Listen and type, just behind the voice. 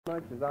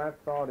Much as I've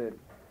thought it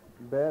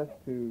best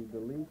to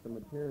delete the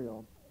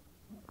material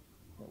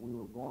that we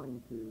were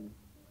going to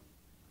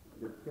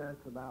discuss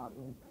about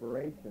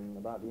inspiration,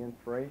 about the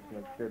inspiration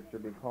of Scripture,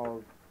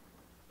 because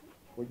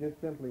we just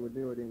simply would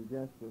do it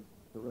injustice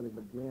to really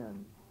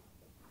begin.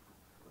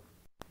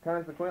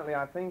 Consequently,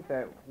 I think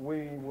that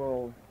we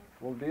will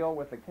deal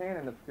with the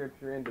canon of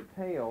Scripture in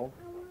detail,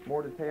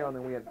 more detail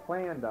than we had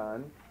planned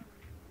on,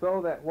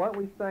 so that what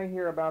we say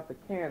here about the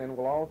canon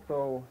will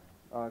also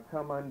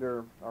come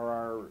under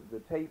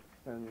the tapes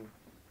and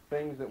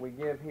things that we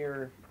give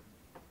here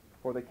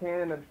for the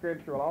canon of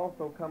Scripture will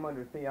also come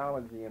under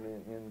theology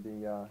in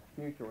the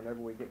future.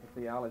 Whenever we get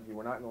to theology,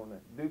 we're not going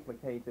to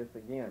duplicate this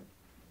again.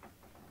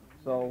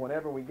 So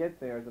whenever we get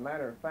there, as a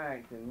matter of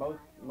fact, in most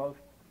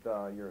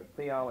your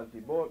theology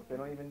books, they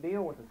don't even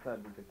deal with the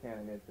subject of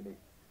canonicity.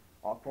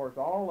 Of course,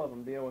 all of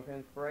them deal with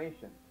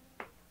inspiration,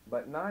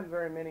 but not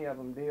very many of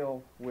them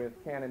deal with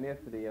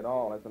canonicity at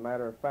all. As a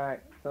matter of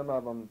fact, some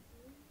of them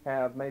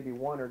have maybe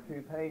 1 or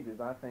 2 pages.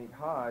 I think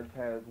Hodge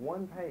has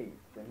 1 page,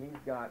 and he's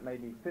got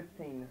maybe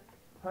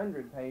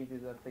 1,500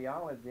 pages of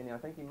theology, and I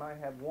think he might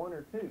have 1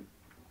 or 2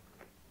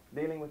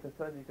 dealing with the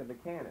subject of the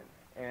canon.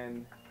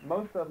 And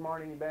most of them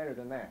aren't any better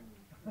than that.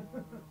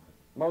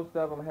 Most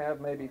of them have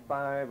maybe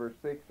 5 or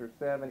 6 or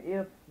 7,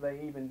 if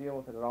they even deal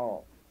with it at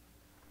all.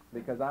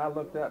 Because I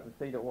looked up to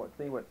see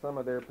what some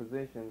of their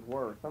positions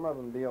were. Some of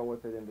them deal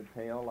with it in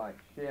detail, like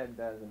Shedd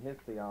does in his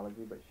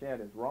theology, but Shedd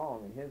is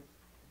wrong in his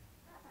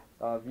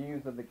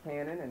views of the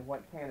canon and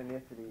what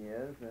canonicity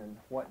is and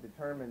what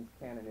determines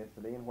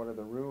canonicity and what are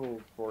the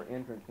rules for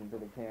entrance into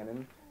the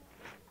canon.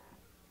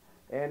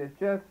 And it's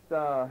just,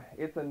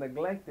 it's a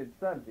neglected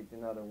subject,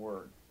 in other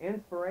words.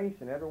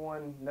 Inspiration,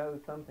 everyone knows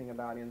something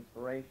about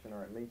inspiration,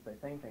 or at least they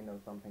think they know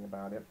something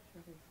about it.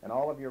 And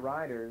all of your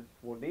writers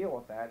will deal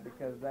with that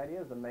because that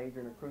is a major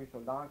and a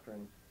crucial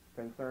doctrine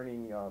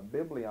concerning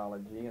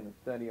bibliology and the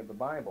study of the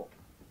Bible.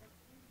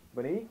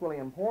 But equally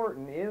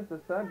important is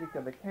the subject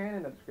of the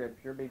canon of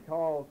Scripture,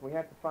 because we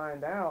have to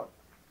find out,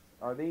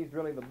 are these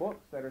really the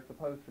books that are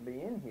supposed to be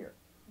in here?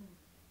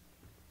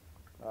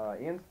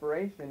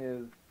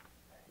 Inspiration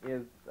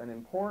is an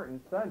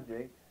important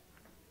subject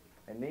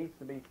and needs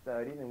to be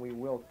studied, and we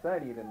will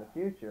study it in the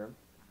future.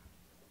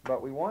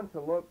 But we want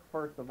to look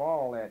first of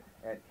all at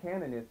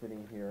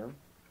canonicity here,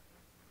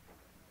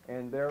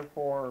 and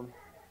therefore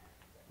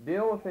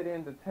deal with it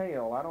in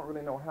detail. I don't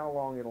really know how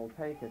long it'll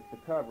take us to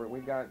cover it.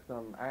 We've got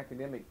some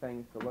academic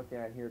things to look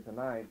at here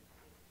tonight.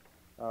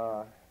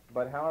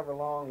 But however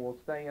long, we'll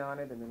stay on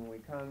it, and then when we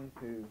come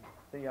to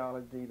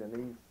theology, then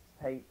these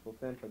tapes will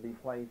simply be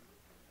placed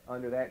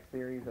under that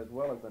series as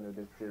well as under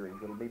this series.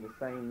 It'll be the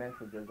same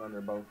messages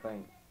under both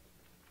things.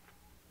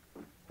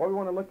 What we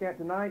want to look at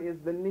tonight is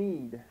the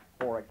need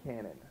for a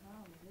canon.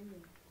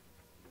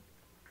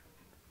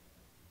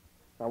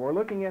 Now we're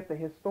looking at the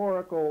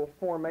historical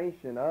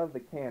formation of the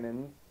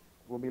canons.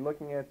 We'll be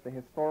looking at the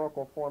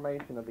historical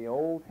formation of the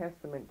Old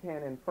Testament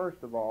canon first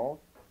of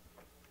all,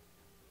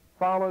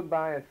 followed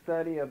by a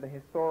study of the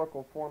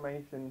historical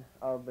formation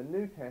of the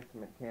New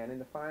Testament canon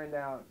to find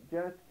out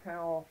just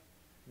how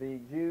the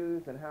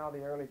Jews and how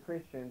the early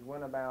Christians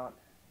went about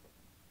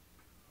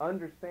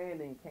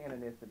understanding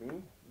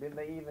canonicity. Did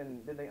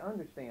they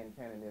understand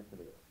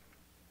canonicity?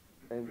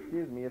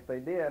 Excuse me, if they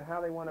did, how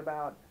they went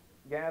about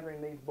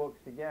gathering these books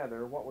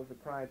together, what was the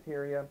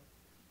criteria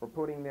for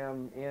putting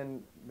them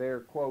in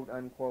their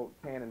quote-unquote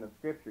canon of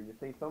Scripture. You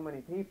see, so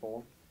many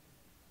people,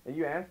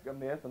 you ask them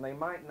this, and they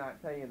might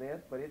not tell you this,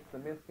 but it's the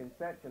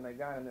misconception they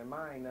got in their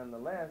mind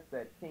nonetheless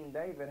that King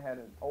David had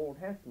an Old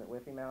Testament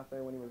with him out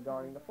there when he was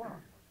guarding the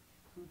flock.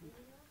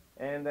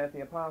 And that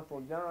the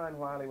Apostle John,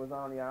 while he was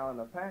on the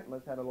island of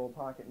Patmos, had a little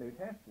pocket New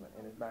Testament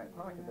in his back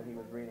pocket that he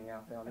was reading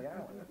out there on the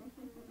island.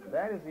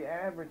 That is the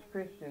average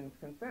Christian's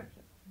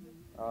conception.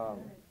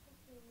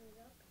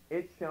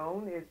 It's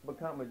shown, it's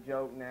become a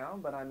joke now,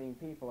 but I mean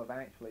people have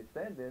actually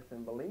said this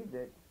and believed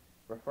it,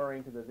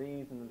 referring to the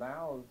these and the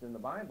thous in the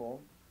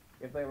Bible.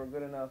 If they were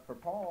good enough for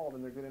Paul,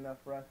 then they're good enough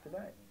for us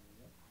today.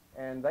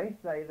 And they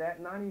say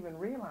that not even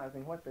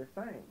realizing what they're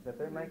saying, that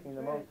they're making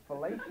the most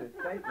fallacious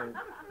statement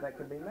that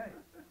could be made.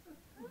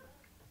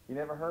 You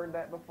never heard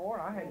that before?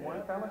 I had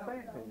one fellow say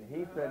it to me.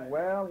 He said,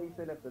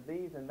 if the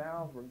these and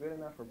thous were good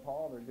enough for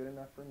Paul, they're good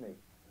enough for me.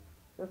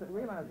 Doesn't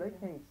realize they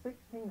came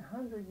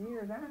 1,600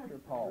 years after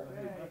Paul.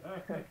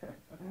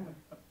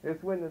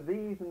 It's when the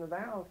these and the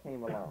thous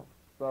came along.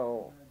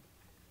 So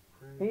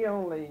he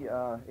only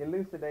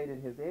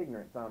elucidated his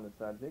ignorance on the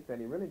subject, that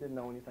he really didn't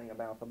know anything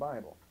about the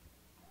Bible.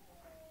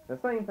 The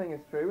same thing is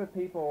true with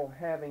people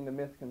having the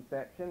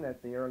misconception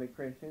that the early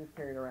Christians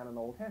carried around an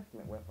Old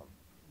Testament with them.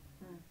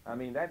 I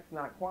mean, that's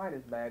not quite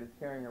as bad as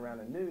carrying around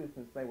a New,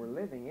 since they were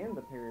living in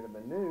the period of the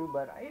New,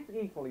 but it's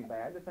equally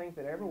bad to think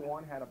that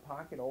everyone had a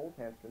pocket Old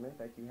Testament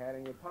that you had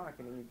in your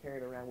pocket and you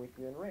carried around with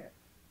you and read.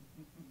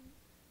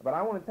 But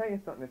I want to tell you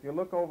something. If you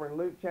look over in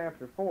Luke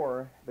chapter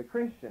 4, the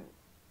Christians,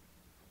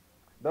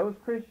 those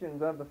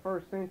Christians of the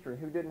first century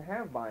who didn't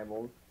have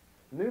Bibles,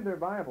 knew their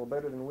Bible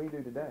better than we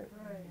do today.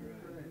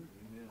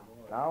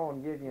 I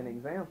want to give you an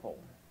example.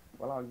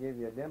 Well, I'll give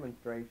you a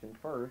demonstration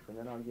first, and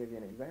then I'll give you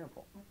an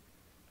example.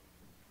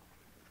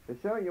 To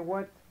show you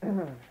what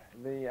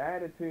the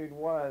attitude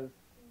was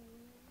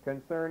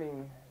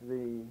concerning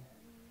the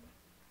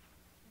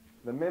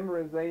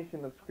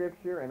memorization of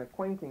Scripture and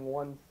acquainting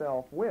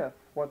oneself with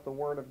what the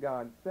Word of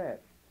God said.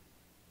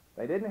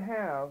 They didn't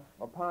have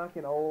a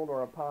pocket old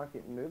or a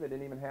pocket new. They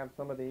didn't even have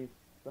some of these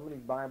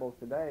Bibles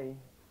today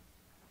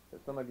that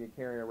some of you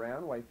carry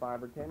around weigh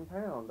 5 or 10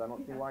 pounds. I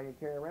don't see why you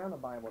carry around a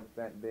Bible that's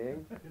that big.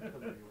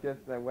 Just,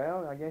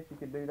 well, I guess you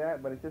could do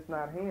that, but it's just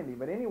not handy.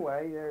 But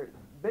anyway, they're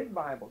big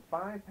Bibles,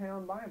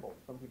 5-pound Bibles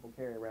some people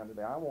carry around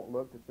today. I won't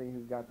look to see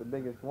who's got the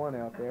biggest one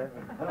out there.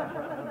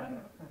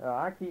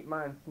 I keep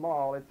mine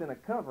small. It's in a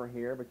cover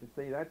here, but you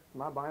see,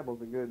 my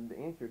Bible's a good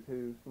inch or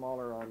two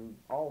smaller on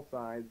all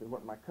sides than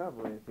what my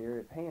cover is here.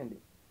 It's handy.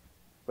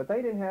 But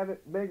they didn't have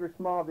it big or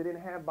small. They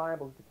didn't have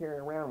Bibles to carry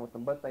around with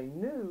them, but they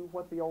knew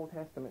what the Old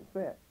Testament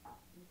said.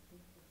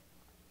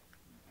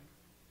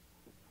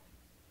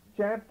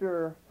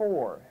 Chapter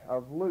 4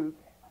 of Luke,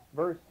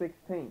 verse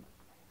 16.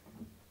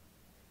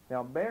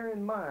 Now bear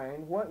in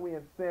mind what we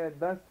have said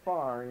thus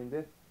far in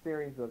this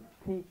series of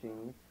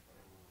teachings,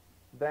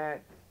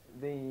 that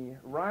the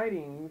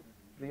writings,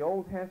 the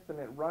Old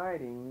Testament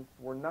writings,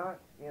 were not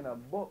in a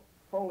book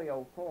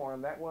folio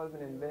form. That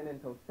wasn't invented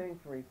until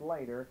centuries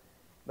later.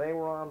 They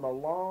were on the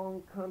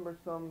long,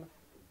 cumbersome,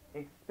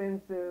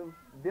 expensive,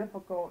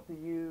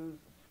 difficult-to-use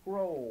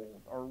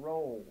scrolls or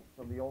rolls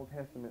of the Old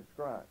Testament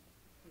scribes.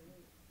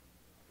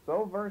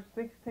 So, verse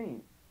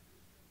 16,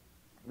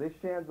 this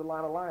sheds a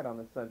lot of light on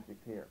the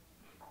subject here.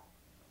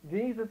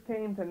 Jesus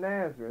came to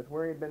Nazareth,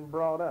 where he had been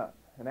brought up,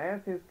 and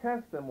as his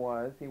custom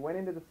was, he went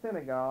into the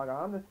synagogue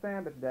on the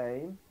Sabbath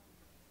day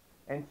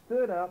and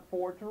stood up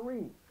for to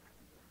read.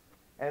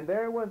 And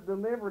there was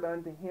delivered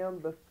unto him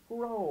the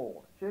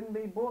scroll. Shouldn't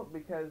be book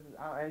because,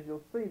 as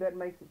you'll see, that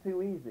makes it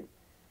too easy.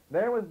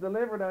 There was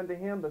delivered unto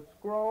him the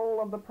scroll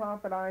of the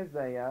prophet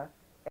Isaiah.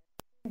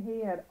 And when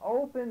he had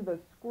opened the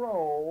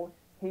scroll,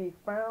 he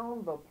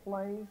found the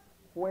place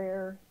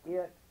where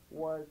it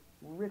was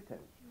written.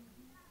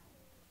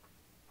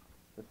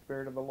 The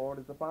Spirit of the Lord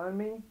is upon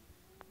me.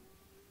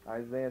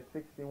 Isaiah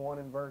 61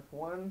 and verse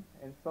 1,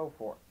 and so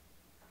forth.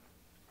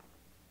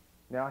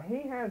 Now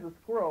he has a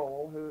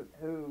scroll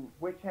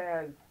which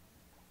has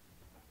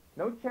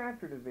no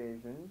chapter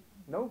divisions,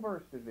 no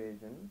verse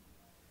divisions,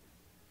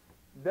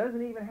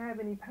 doesn't even have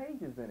any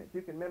pages in it.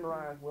 You can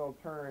memorize, well,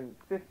 turn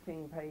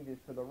 15 pages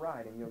to the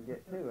right and you'll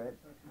get to it.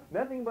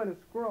 Nothing but a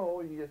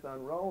scroll. You just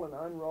unroll and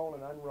unroll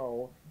and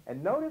unroll.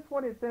 And notice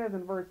what it says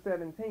in verse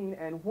 17,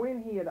 and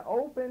when he had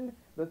opened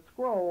the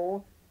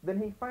scroll, then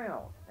he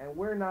found. And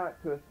we're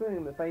not to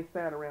assume that they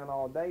sat around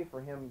all day for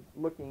him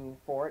looking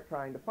for it,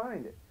 trying to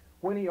find it.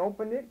 When he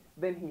opened it,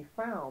 then he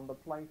found the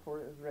place where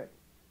it was written.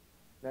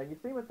 Now, you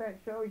see what that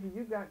shows you?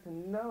 You've got to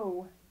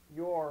know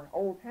your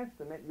Old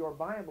Testament, your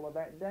Bible of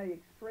that day,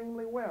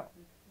 extremely well.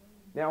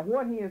 Now,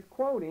 what he is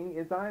quoting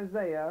is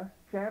Isaiah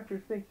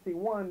chapter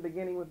 61,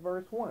 beginning with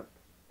verse 1.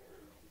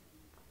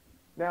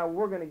 Now,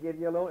 we're going to give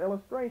you a little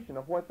illustration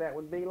of what that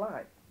would be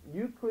like.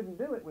 You couldn't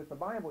do it with the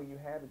Bible you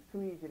have. It's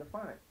too easy to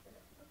find.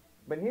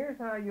 But here's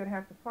how you'd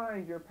have to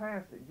find your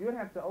passage. You'd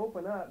have to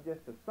open up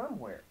just to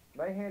somewhere.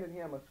 They handed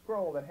him a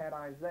scroll that had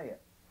Isaiah.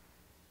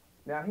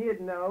 Now,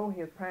 he'd know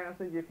his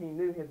passage if he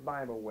knew his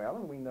Bible well,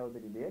 and we know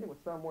that he did. It was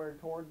somewhere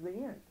towards the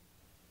end.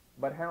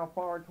 But how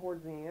far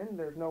towards the end,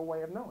 there's no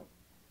way of knowing.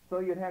 So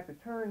you'd have to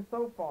turn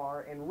so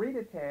far and read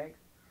a text,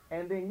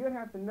 and then you'd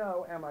have to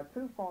know, am I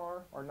too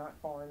far or not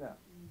far enough?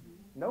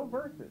 No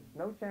verses,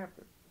 no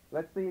chapters.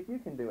 Let's see if you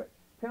can do it.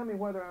 Tell me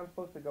whether I'm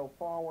supposed to go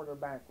forward or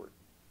backward.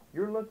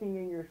 You're looking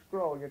in your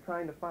scroll. You're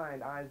trying to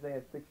find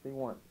Isaiah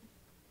 61.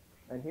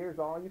 And here's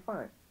all you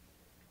find.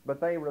 But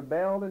they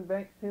rebelled and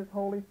vexed his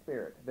Holy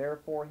Spirit.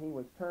 Therefore he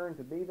was turned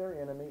to be their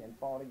enemy and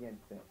fought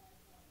against them.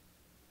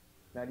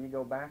 Now, do you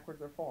go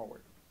backwards or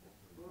forward?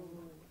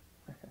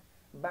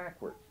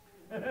 Backwards.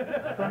 See,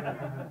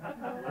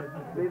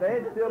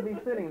 they'd still be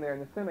sitting there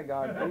in the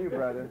synagogue for you,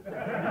 brother.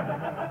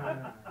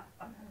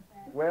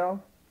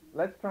 Well,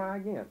 let's try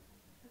again.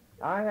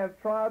 I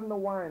have trodden the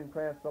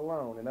winepress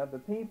alone, and of the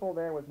people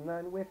there was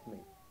none with me.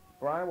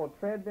 For I will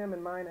tread them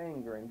in mine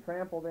anger and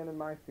trample them in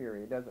my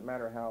fury. It doesn't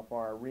matter how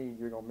far I read,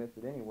 you're going to miss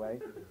it anyway.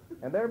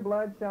 And their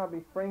blood shall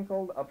be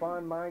sprinkled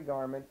upon my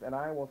garments, and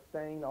I will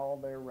stain all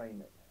their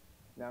raiment.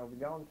 Now, have we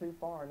gone too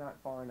far or not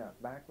far enough?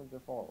 Backwards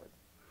or forwards?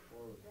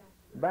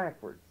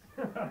 Backwards.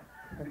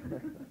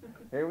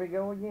 Here we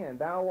go again.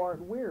 Thou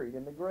art wearied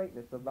in the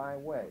greatness of thy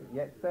way,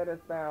 yet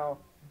saidest thou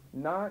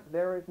not,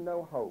 there is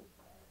no hope.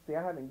 See,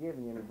 I haven't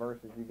given you any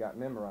verses you got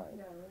memorized.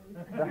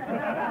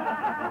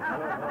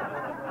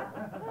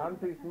 I'm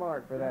too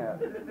smart for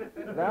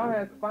that. Thou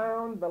hast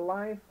found the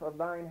life of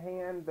thine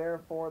hand,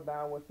 therefore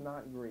thou wast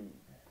not grieved.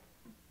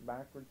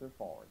 Backwards or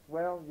forwards?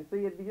 Well, you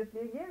see, it'd just be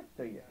a yes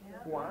to you.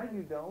 Why?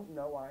 You don't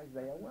know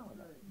Isaiah well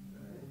enough.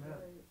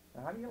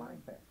 Now, how do you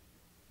like that?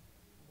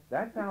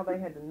 That's how they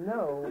had to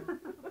know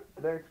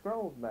their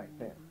scrolls back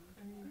then.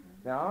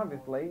 Now,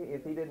 obviously,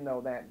 if he didn't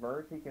know that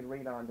verse, he could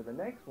read on to the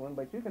next one,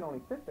 but you can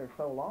only sit there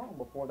so long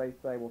before they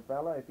say, well,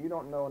 fella, if you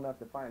don't know enough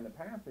to find the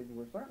passage,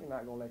 we're certainly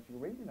not going to let you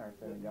read in our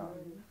synagogue.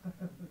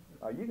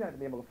 You got to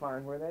be able to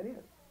find where that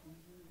is.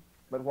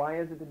 But why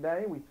is it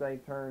today we say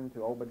turn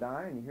to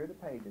Obadiah and you hear the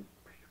pages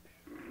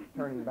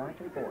turning back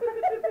and forth?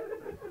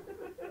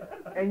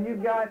 And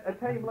you've got a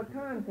table of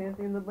contents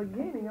in the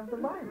beginning of the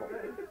Bible.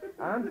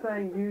 I'm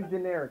saying you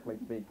generically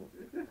speaking.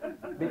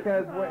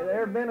 Because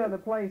there have been other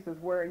places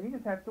where you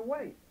just have to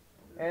wait.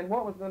 And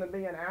what was going to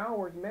be an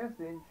hour's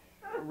message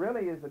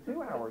really is a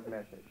 2 hours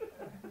message.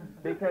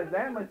 Because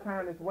that much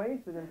time is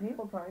wasted in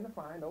people trying to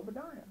find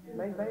Obadiah.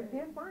 They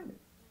can't find it.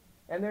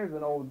 And there's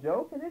an old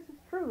joke, and this is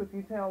true. If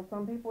you tell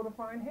some people to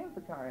find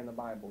Hezekiah in the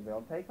Bible,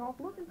 they'll take off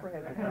looking for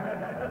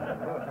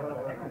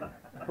Hezekiah.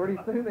 Pretty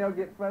soon they'll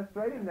get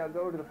frustrated, and they'll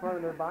go to the front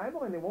of their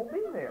Bible, and it won't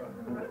be there.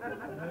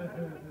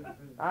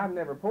 I've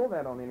never pulled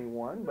that on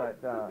anyone, but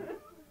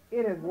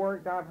it has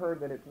worked. I've heard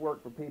that it's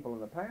worked for people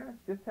in the past.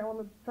 Just tell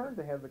them to turn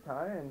to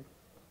Hezekiah, and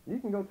you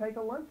can go take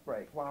a lunch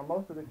break while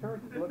most of the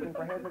church is looking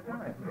for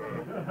Hezekiah.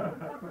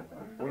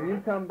 When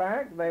you come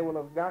back, they will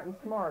have gotten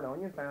smart on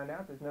you and found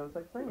out there's no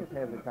such thing as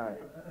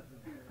Hezekiah.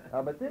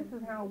 But this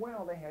is how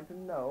well they had to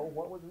know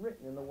what was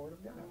written in the Word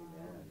of God.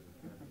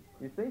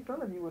 You see,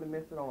 some of you would have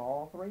missed it on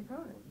all 3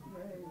 times.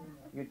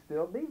 You'd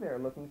still be there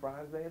looking for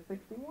Isaiah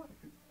 61.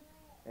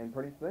 And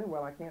pretty soon,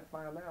 well, I can't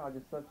find that. I'll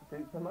just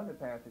substitute some other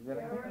passage that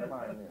I can't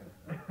find there.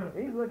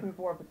 He's looking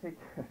for a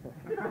particular...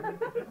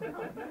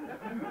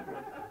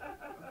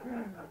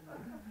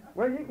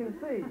 Well, you can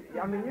see.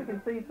 I mean, you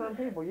can see some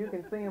people. You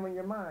can see them in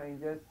your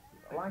mind just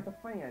like a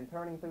fan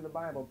turning through the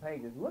Bible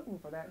pages looking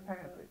for that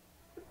passage.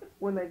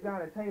 When they've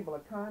got a table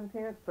of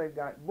contents, they've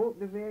got book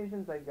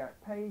divisions, they've got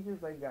pages,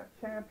 they've got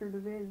chapter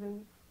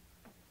divisions.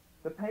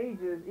 The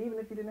pages, even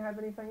if you didn't have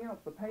anything else,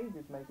 the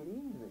pages make it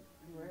easy.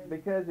 Right.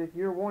 Because if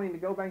you're wanting to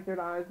go back there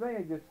to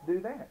Isaiah, just do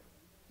that.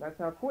 That's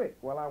how quick.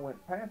 Well, I went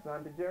past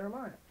on to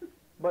Jeremiah.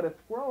 But a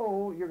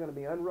scroll, you're going to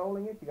be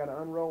unrolling it. You got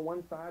to unroll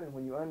one side, and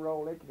when you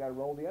unroll it, you got to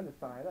roll the other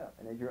side up.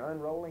 And as you're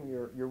unrolling,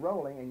 you're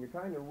rolling, and you're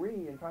trying to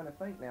read and trying to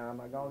think, now,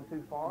 am I going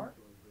too far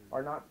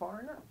or not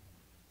far enough?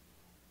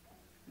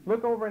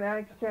 Look over in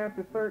Acts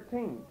chapter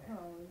 13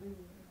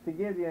 to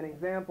give you an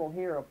example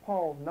here of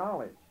Paul's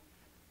knowledge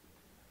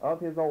of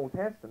his Old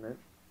Testament,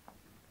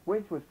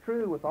 which was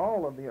true with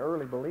all of the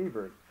early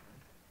believers.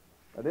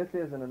 Now, this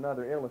isn't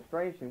another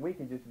illustration. We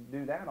could just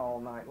do that all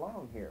night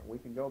long here. We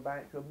could go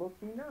back to a book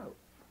you know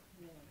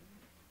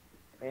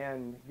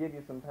and give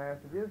you some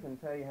passages and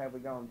tell you, have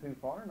we gone too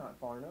far, not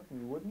far enough, and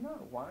you wouldn't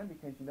know. Why?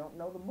 Because you don't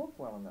know the book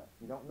well enough.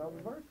 You don't know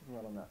the verses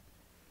well enough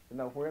to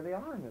know where they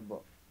are in the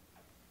book.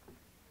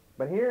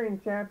 But here in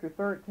chapter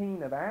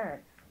 13 of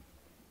Acts,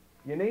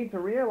 you need to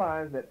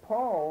realize that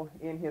Paul,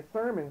 in his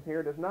sermons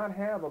here, does not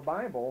have a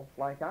Bible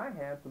like I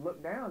have to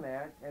look down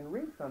at and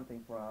read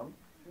something from.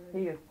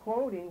 He is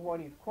quoting what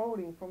he's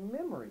quoting from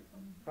memory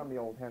from the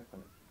Old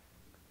Testament.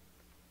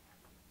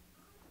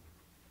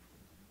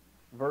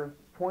 Verse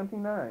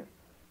 29,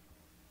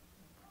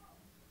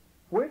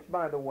 which,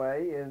 by the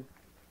way, is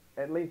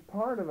at least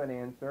part of an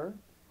answer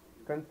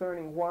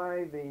concerning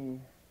why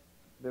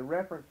the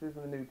references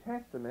in the New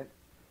Testament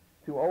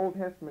to Old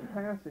Testament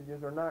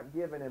passages are not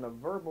given in a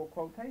verbal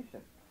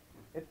quotation.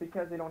 It's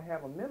because they don't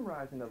have them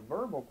memorized in a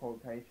verbal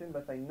quotation,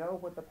 but they know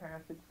what the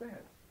passage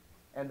says.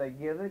 And they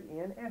give it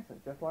in essence,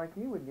 just like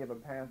you would give a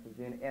passage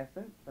in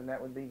essence, and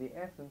that would be the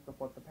essence of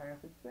what the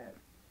passage says.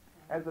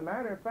 As a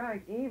matter of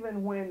fact,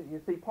 even when,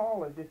 you see,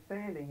 Paul is just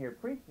standing here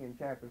preaching in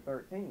chapter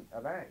 13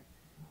 of Acts,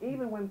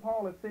 even when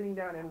Paul is sitting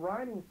down and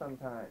writing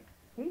sometimes,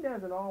 he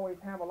doesn't always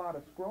have a lot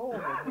of scrolls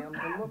with him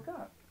to look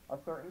up a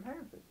certain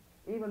passage,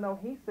 even though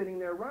he's sitting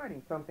there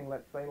writing something,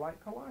 let's say, like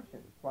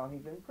Colossians, while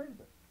he's in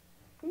prison.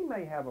 He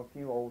may have a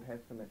few Old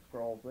Testament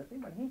scrolls with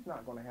him, but he's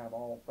not going to have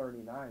all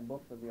 39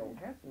 books of the Old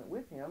Testament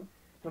with him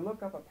to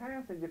look up a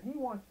passage. If he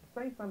wants to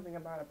say something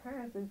about a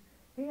passage,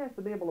 he has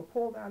to be able to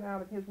pull that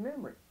out of his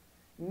memory.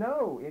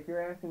 No, if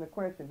you're asking the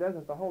question,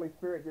 doesn't the Holy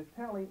Spirit just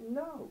tell him?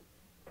 No.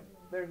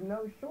 There's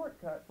no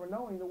shortcut for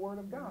knowing the Word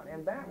of God,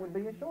 and that would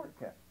be a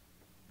shortcut.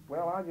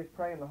 Well, I'll just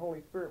pray and the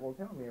Holy Spirit will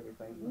tell me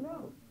everything.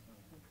 No.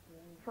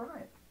 Try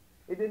it.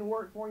 It didn't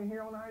work for you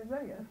here on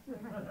Isaiah.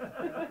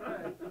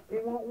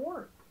 It won't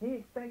work. He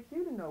expects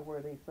you to know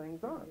where these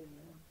things are.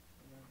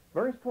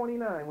 Verse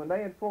 29, when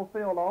they had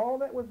fulfilled all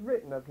that was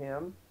written of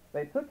him,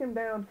 they took him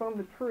down from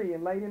the tree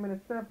and laid him in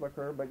a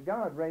sepulchre, but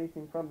God raised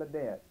him from the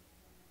dead.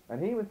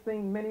 And he was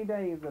seen many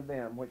days of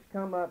them, which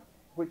came up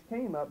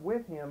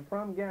with him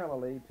from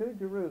Galilee to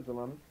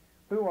Jerusalem,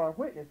 who are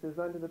witnesses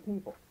unto the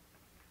people.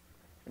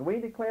 And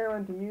we declare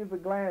unto you the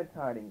glad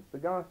tidings, the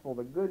gospel,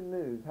 the good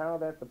news, how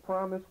that the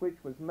promise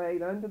which was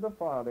made unto the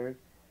fathers,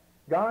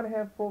 God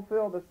hath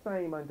fulfilled the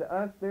same unto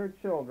us their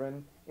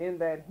children, in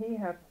that he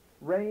hath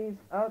raised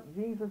up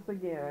Jesus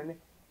again,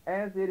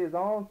 as it is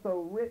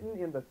also written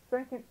in the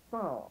 2nd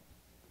Psalm,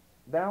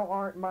 Thou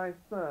art my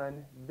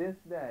son, this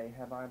day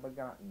have I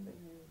begotten thee.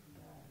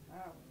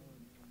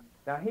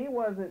 Now he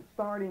wasn't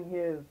starting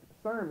his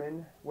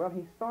sermon, well,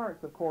 he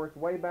starts, of course,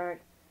 way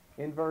back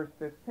in verse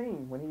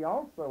 15, when he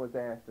also is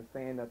asked to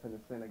stand up in the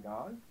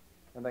synagogue.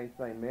 And they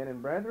say, men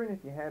and brethren,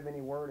 if you have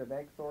any word of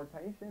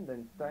exhortation,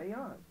 then stay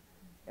on.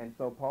 And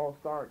so Paul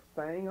starts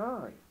staying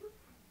on.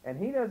 And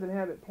he doesn't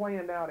have it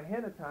planned out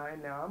ahead of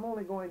time. Now, I'm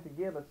only going to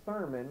give a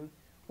sermon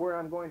where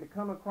I'm going to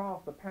come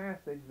across a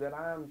passage that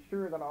I'm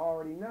sure that I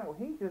already know.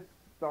 He just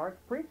starts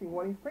preaching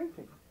what he's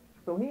preaching.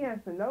 So he has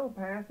to know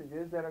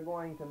passages that are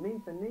going to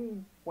meet the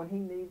need when he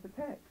needs the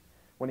text.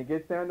 When he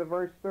gets down to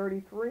verse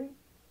 33,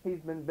 he's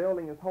been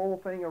building his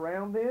whole thing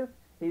around this.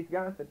 He's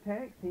got the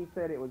text. He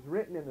said it was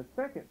written in the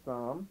second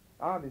psalm.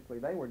 Obviously,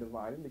 they were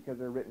divided because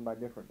they're written by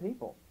different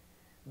people.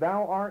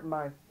 Thou art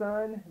my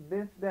son,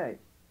 this day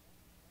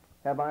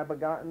have I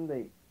begotten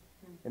thee.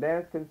 And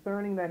as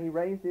concerning that he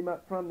raised him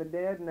up from the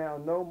dead, now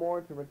no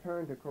more to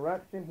return to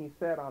corruption, he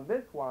said on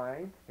this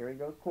wise, here he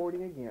goes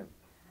quoting again,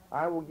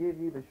 I will give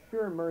you the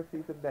sure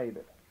mercies of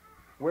David.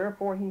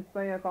 Wherefore he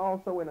saith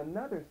also in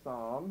another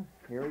psalm,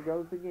 here he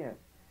goes again,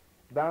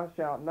 thou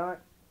shalt not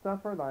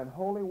suffer thine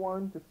Holy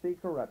One to see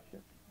corruption.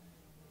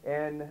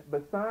 And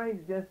besides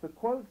just the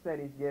quotes that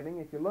he's giving,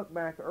 if you look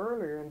back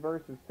earlier in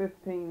verses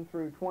 15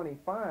 through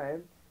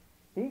 25,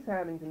 he's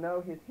having to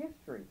know his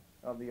history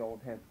of the Old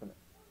Testament.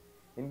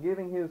 In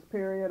giving his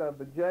period of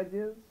the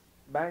Judges,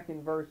 back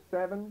in verse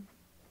 7,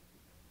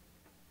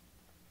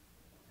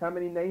 how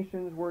many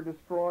nations were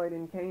destroyed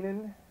in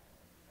Canaan?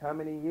 How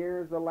many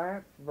years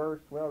elapsed?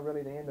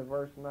 Really the end of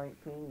verse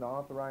 19. The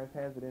Authorized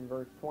has it in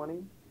verse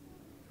 20.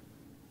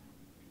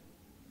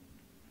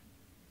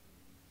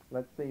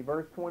 Let's see,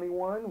 verse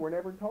 21, we're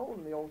never told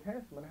in the Old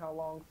Testament how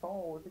long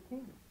Saul was a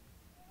king.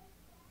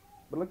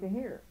 But look at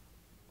here.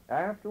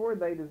 Afterward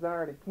they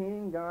desired a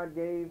king. God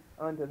gave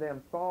unto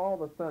them Saul,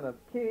 the son of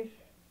Kish,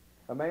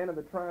 a man of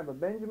the tribe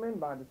of Benjamin,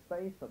 by the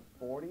space of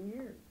 40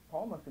 years.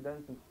 Paul must have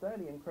done some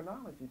study in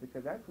chronology,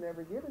 because that's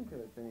never given to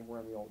us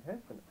anywhere in the Old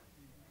Testament.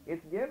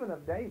 It's given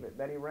of David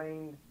that he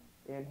reigned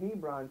in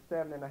Hebron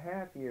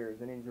 7.5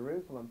 years, and in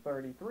Jerusalem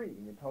 33.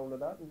 And you told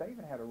it up, and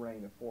David had a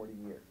reign of 40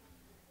 years.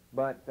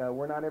 But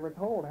we're not ever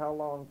told how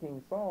long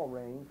King Saul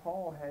reigned.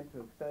 Paul had to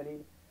have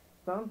studied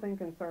something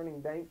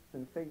concerning dates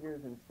and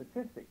figures and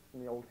statistics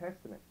in the Old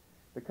Testament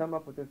to come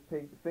up with this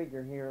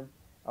figure here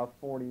of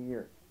 40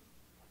 years.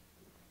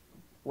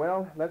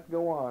 Well, let's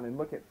go on and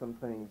look at some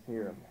things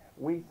here.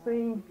 We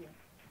see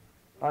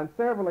on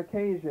several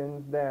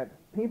occasions that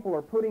people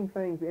are putting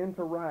things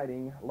into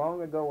writing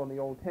long ago in the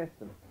Old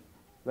Testament.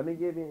 Let me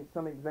give you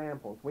some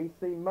examples. We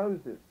see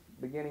Moses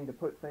beginning to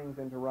put things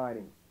into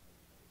writing.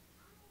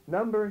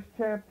 Numbers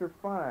chapter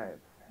 5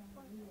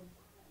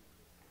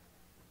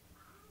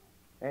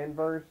 and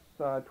verse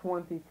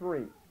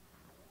 23.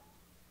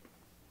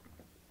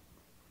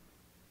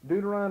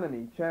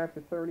 Deuteronomy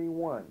chapter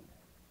 31,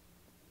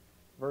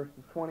 verses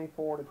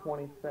 24 to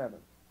 27.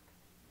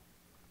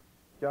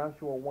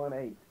 Joshua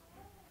 1:8.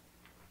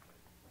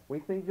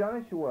 We see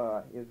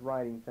Joshua is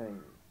writing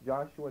things.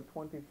 Joshua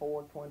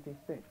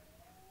 24:26.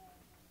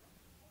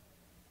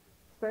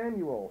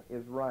 Samuel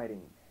is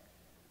writing.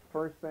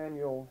 1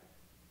 Samuel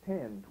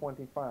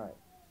 10:25.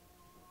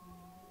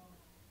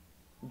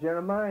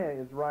 Jeremiah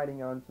is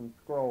writing on some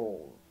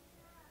scrolls.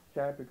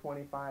 Chapter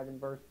 25 and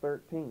verse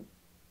 13.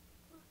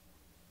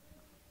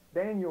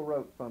 Daniel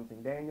wrote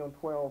something. Daniel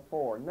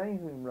 12:4.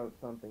 Nahum wrote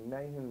something.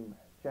 Nahum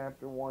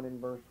chapter 1 and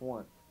verse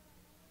 1.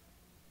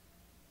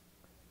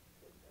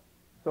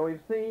 So we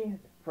see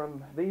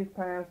from these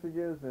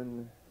passages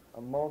and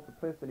a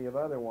multiplicity of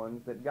other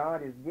ones that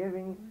God is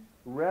giving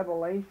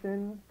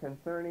revelation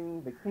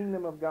concerning the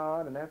kingdom of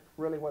God, and that's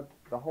really what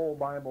the whole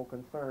Bible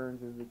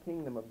concerns, is the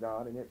kingdom of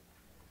God and its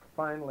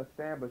final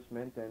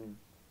establishment and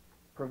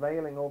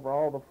prevailing over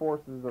all the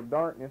forces of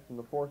darkness and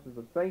the forces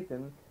of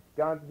Satan.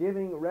 God's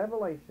giving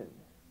revelation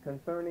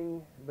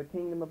concerning the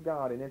kingdom of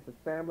God and its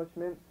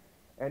establishment,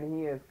 and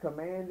he is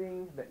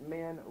commanding that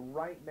men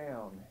write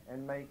down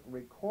and make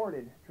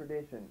recorded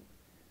traditions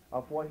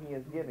of what he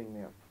is giving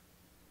them.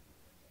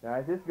 Now,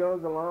 as this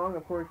goes along,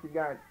 of course, you've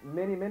got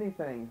many, many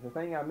things. The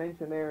thing I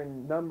mentioned there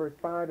in Numbers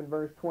 5 and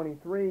verse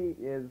 23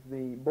 is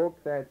the book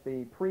that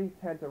the priest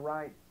had to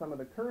write some of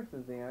the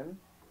curses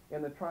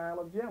in the trial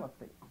of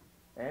jealousy.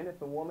 And if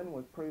the woman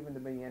was proven to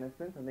be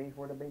innocent, and these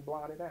were to be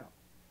blotted out.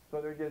 So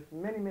there are just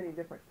many, many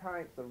different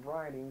types of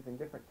writings and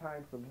different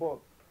types of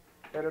books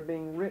that are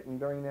being written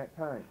during that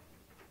time.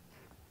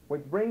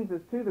 Which brings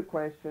us to the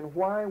question,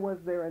 why was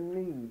there a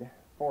need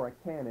for a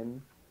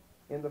canon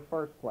in the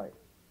first place?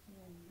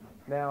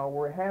 Now,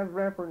 we have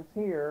reference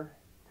here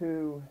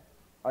to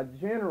a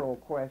general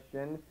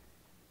question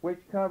which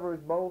covers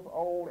both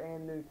Old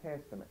and New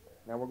Testament.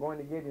 Now, we're going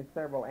to give you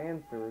several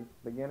answers,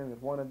 beginning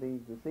with one of these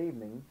this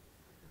evening.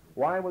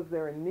 Why was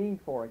there a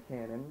need for a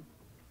canon?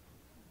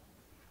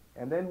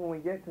 And then when we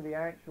get to the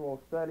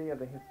actual study of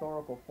the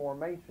historical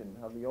formation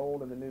of the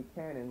Old and the New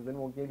canons, then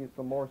we'll give you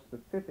some more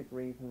specific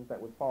reasons that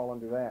would fall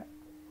under that.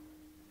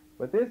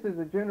 But this is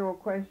a general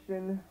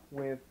question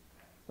with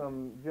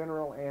some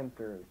general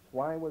answers.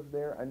 Why was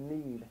there a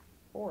need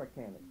for a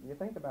canon? You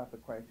think about the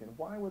question,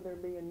 why would there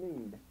be a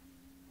need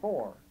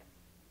for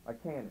a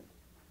canon?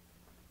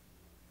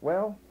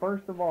 Well,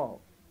 first of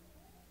all,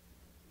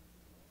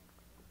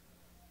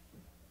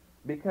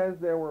 because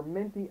there were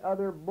many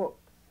other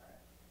books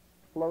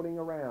floating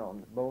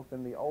around, both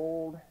in the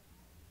Old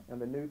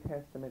and the New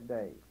Testament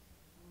days.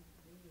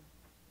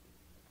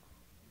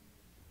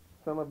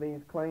 Some of these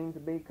claimed to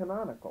be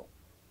canonical.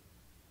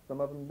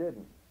 Some of them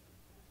didn't.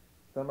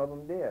 Some of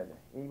them did.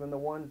 Even the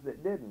ones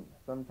that didn't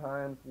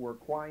sometimes were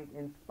quite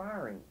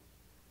inspiring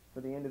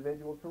for the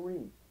individual to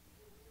read.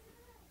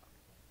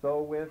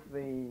 So with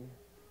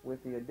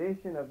the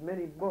addition of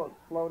many books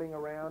floating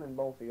around in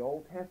both the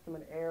Old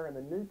Testament era and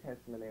the New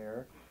Testament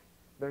era,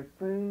 there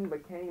soon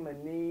became a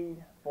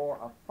need for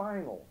a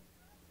final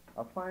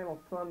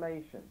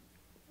summation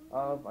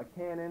of a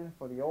canon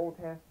for the Old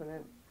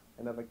Testament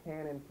and of a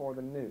canon for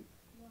the New.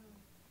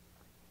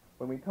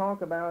 When we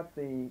talk about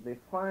the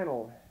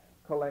final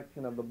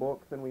collection of the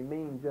books, and we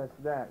mean just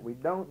that. We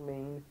don't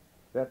mean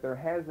that there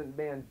hasn't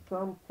been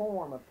some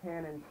form of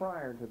canon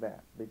prior to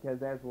that,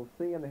 because as we'll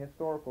see in the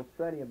historical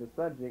study of the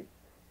subject,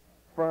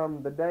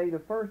 from the day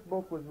the first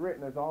book was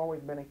written, there's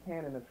always been a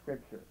canon of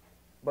Scripture.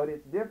 But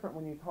it's different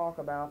when you talk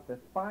about the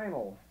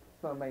final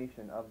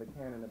summation of the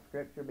canon of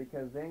Scripture,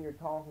 because then you're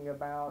talking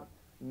about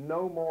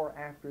no more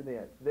after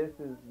this. This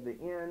is the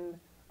end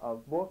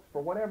of books.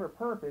 For whatever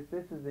purpose,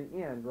 this is the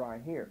end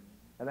right here.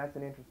 And that's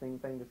an interesting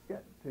thing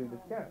to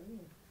discuss.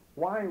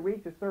 Why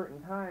reach a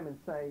certain time and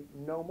say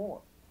no more?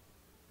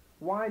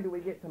 Why do we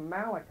get to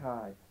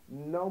Malachi,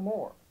 no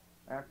more,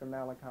 after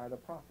Malachi the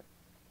prophet,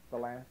 the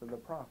last of the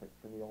prophets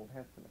in the Old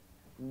Testament?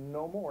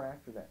 No more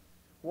after that.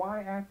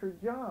 Why after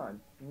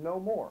John, no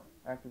more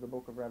after the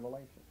book of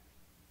Revelation?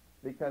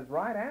 Because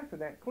right after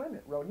that,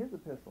 Clement wrote his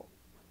epistle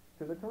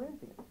to the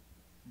Corinthians.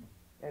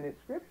 And it's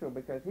scriptural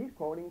because he's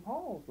quoting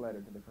Paul's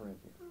letter to the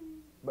Corinthians.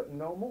 But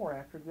no more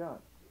after John.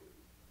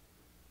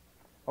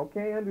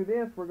 Okay, under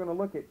this, we're going to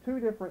look at two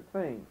different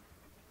things.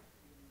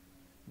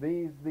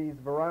 This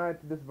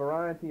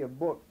variety of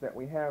books that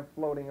we have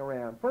floating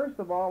around. First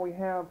of all, we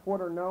have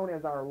what are known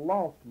as our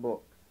lost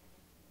books.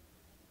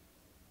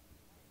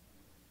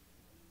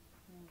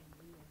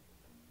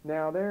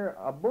 Now,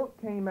 a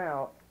book came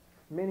out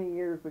many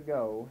years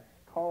ago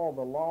called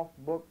The Lost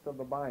Books of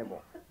the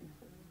Bible.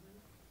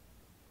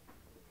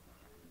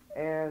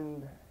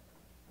 And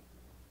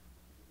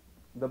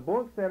the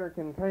books that are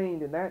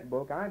contained in that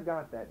book, I've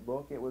got that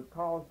book. It was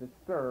caused to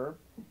stir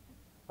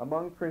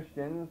among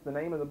Christians. The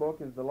name of the book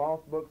is The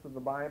Lost Books of the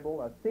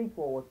Bible. A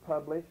sequel was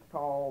published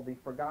called The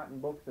Forgotten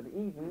Books of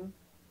Eden.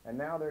 And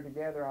now they're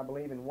together, I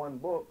believe, in one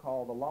book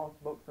called The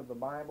Lost Books of the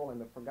Bible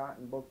and The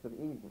Forgotten Books of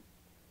Eden.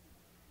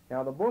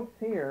 Now the books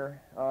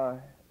here,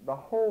 the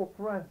whole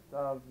thrust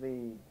of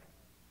the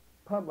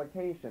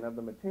publication of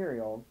the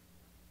material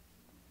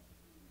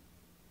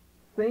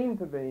seemed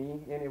to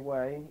be,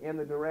 anyway, in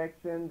the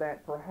direction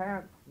that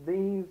perhaps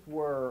it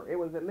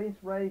was at least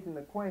raising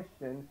the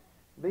question,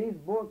 these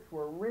books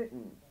were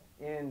written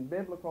in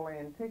biblical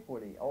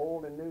antiquity,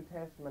 Old and New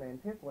Testament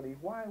antiquity.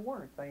 Why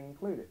weren't they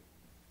included?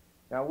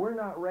 Now, we're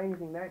not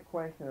raising that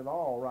question at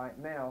all right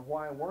now,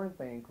 why weren't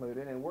they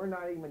included, and we're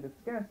not even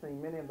discussing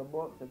many of the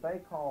books that they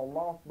call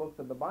lost books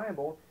of the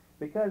Bible,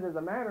 because as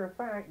a matter of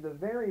fact, the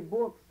very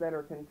books that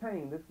are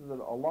contained, this is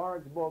a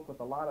large book with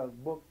a lot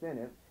of books in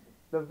it,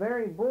 the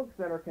very books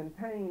that are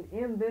contained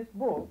in this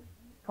book,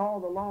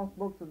 called the Lost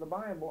Books of the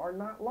Bible, are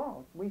not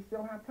lost. We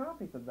still have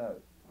copies of those.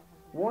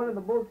 One of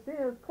the books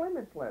is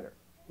Clement's letter.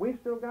 We've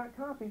still got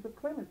copies of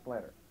Clement's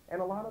letter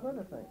and a lot of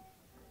other things.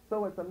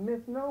 So it's a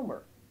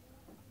misnomer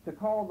to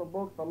call the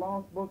book the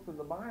Lost Books of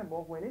the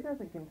Bible when it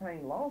doesn't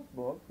contain lost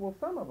books. Well,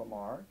 some of them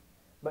are,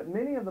 but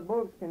many of the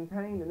books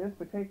contained in this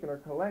particular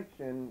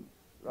collection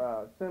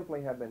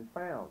simply have been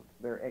found.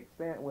 They're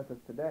extant with us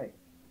today.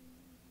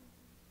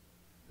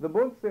 The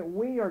books that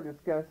we are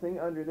discussing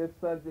under this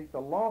subject,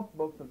 the lost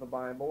books of the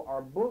Bible,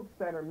 are books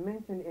that are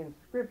mentioned in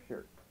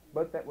Scripture,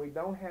 but that we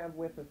don't have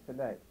with us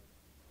today.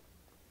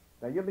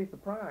 Now, you'll be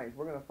surprised.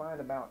 We're going to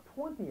find about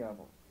 20 of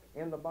them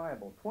in the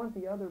Bible,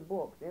 20 other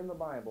books in the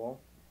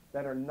Bible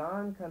that are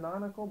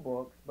non-canonical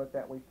books, but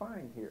that we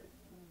find here.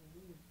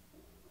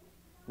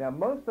 Now,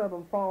 most of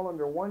them fall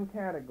under one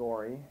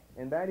category,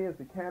 and that is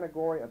the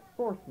category of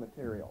source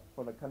material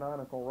for the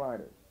canonical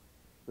writers.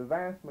 The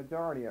vast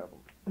majority of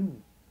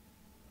them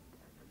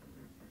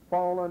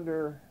fall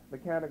under the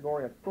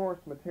category of source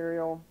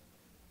material.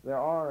 There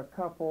are a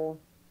couple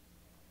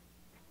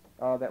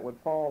that would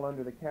fall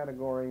under the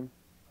category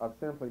of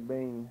simply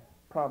being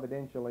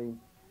providentially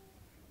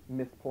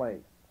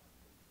misplaced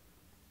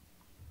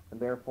and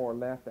therefore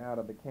left out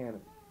of the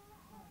canon.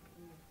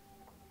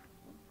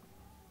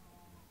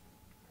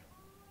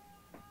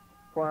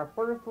 For our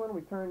first one,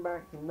 we turn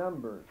back to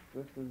Numbers.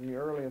 This is the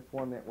earliest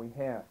one that we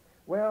have.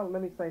 Well,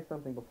 let me say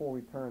something before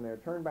we turn there.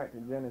 Turn back to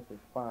Genesis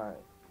 5.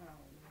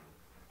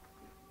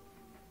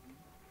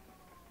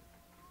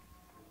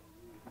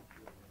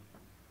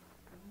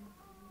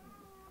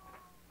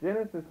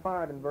 Genesis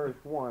 5 and verse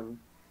 1.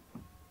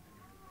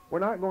 We're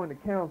not going to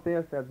count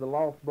this as the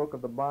lost book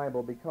of the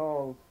Bible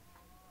because,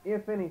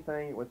 if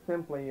anything, it was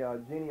simply a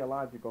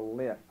genealogical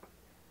list.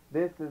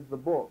 this is the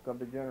book of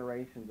the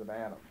generations of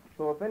Adam.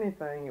 So if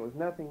anything, it was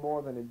nothing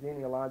more than a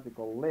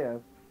genealogical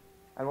list,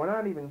 and we're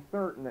not even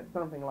certain that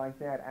something like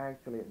that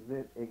actually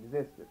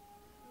existed.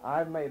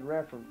 I've made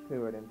reference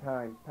to it in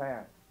times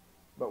past,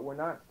 but we're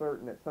not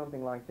certain that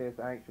something like this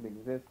actually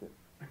existed.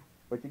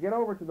 But you get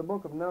over to the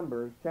book of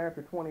Numbers,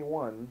 chapter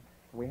 21,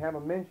 we have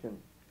a mention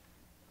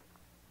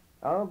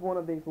of one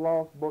of these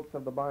lost books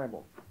of the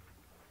Bible.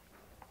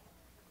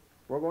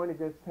 We're going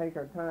to just take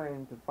our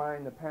time to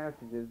find the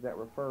passages that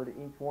refer to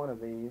each one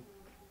of these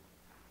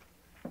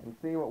and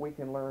see what we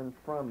can learn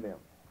from them.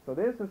 So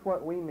this is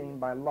what we mean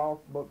by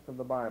lost books of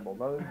the Bible,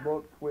 those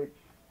books which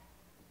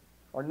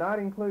are not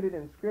included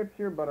in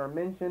Scripture but are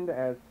mentioned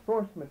as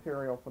source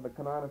material for the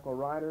canonical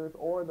writers,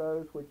 or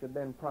those which have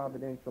been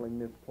providentially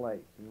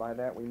misplaced. And by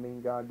that we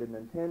mean God didn't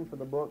intend for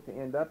the book to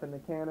end up in the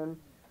canon.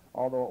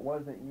 Although it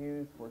wasn't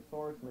used for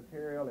source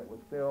material, it was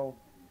still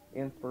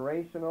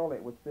inspirational,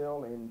 it was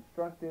still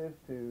instructive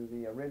to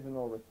the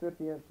original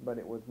recipients, but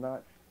it was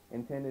not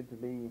intended to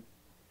be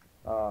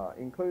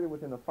included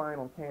within the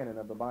final canon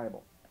of the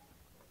Bible.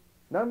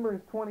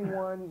 Numbers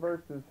 21,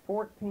 verses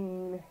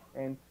 14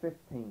 and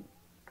 15.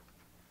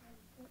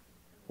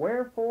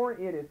 Wherefore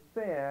it is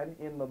said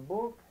in the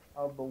book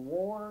of the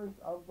wars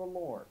of the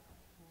Lord.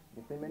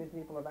 You see, many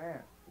people have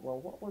asked, well,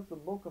 what was the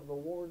book of the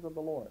wars of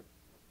the Lord?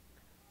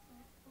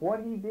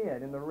 What he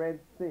did in the Red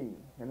Sea,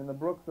 and in the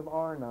brooks of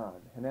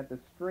Arnon, and at the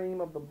stream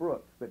of the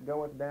brooks that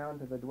goeth down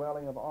to the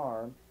dwelling of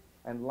Ar,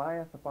 and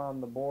lieth upon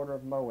the border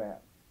of Moab.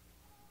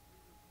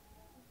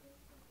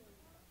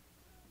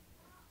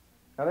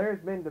 Now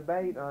there's been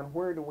debate on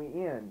where do we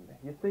end.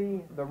 You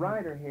see, the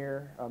writer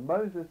here,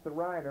 Moses the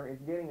writer, is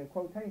getting a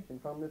quotation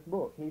from this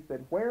book. He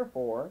said,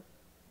 wherefore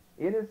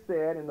it is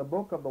said in the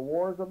book of the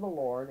wars of the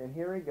Lord, and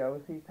here he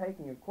goes, he's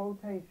taking a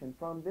quotation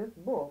from this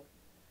book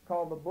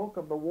called the Book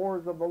of the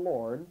Wars of the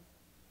Lord.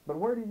 But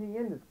where does he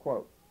end his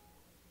quote?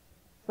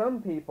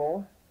 Some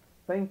people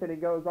think that he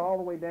goes all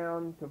the way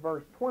down to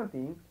verse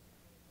 20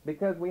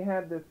 because we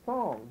have this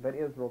song that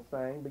Israel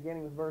sang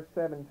beginning with verse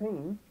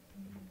 17,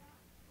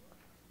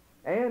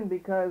 and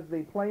because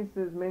the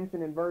places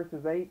mentioned in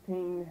verses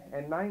 18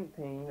 and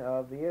 19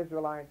 of the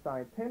Israelites'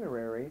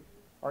 itinerary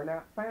are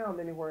not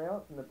found anywhere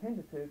else in the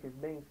Pentateuch as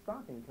being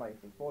stopping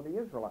places for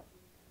the Israelites.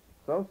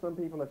 So some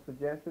people have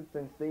suggested,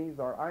 since these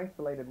are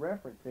isolated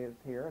references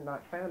here and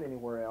not found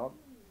anywhere else,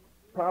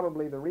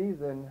 probably the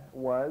reason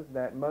was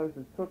that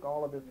Moses took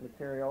all of this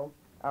material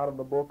out of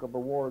the book of the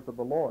wars of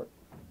the Lord.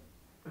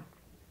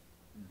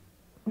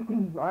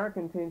 Our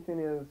contention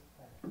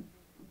is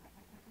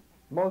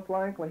most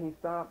likely he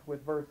stopped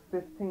with verse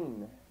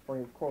 15 for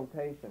his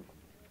quotation.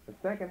 The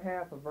second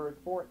half of verse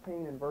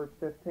 14 and verse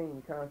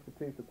 15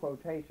 constitutes a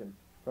quotation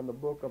from the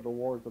book of the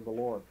wars of the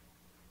Lord.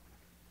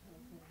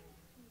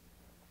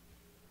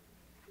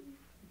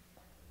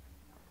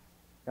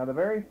 Now the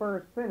very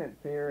first sentence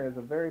here is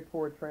a very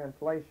poor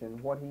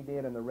translation, what he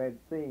did in the Red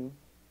Sea,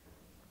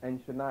 and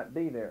should not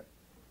be there.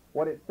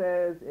 What it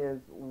says is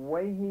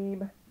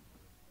Waheb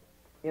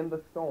in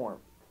the storm.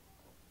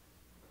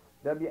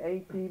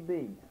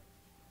 W-H-E-B.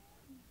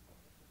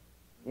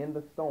 In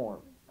the storm.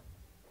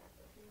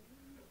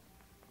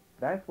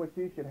 That's what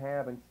you should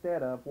have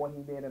instead of what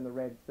he did in the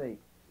Red Sea.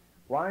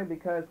 Why?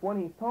 Because what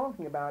he's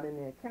talking about in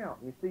the account,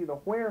 you see the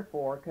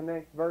wherefore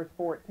connects verse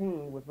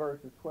 14 with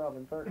verses 12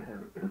 and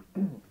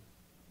 13.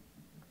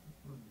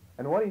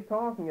 And what he's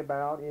talking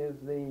about is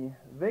the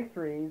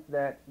victories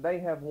that they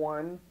have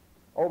won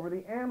over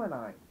the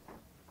Ammonites.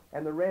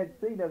 And the Red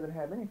Sea doesn't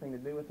have anything to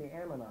do with the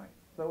Ammonites.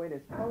 So it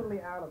is totally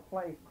out of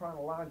place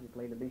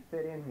chronologically to be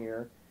fit in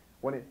here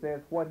when it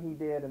says what he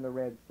did in the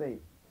Red Sea.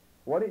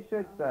 What it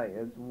should say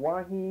is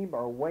Waheb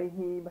or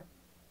Waheb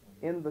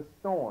in the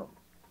storm.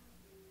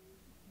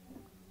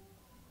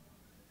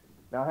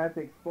 Now I have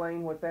to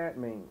explain what that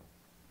means.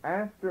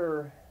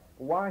 After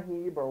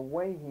Waheb or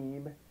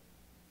Waheb,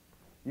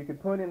 you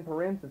could put in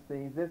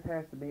parentheses, this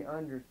has to be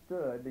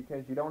understood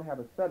because you don't have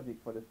a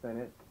subject for the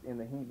sentence in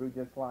the Hebrew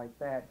just like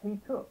that. He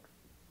took.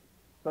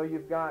 So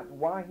you've got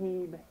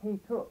Waheb, he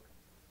took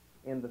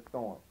in the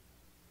storm.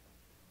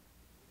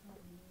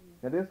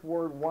 Now this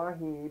word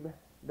Waheb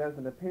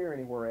doesn't appear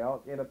anywhere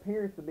else. It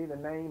appears to be the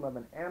name of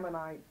an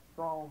Ammonite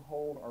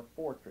stronghold or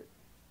fortress.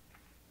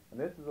 And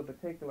this is a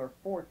particular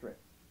fortress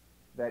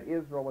that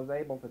Israel was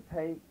able to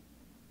take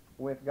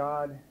with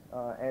God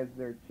as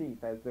their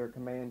chief, as their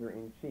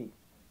commander-in-chief.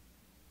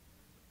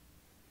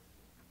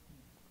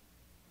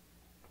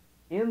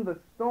 In the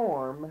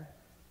storm,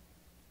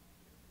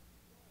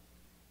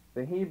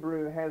 the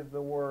Hebrew has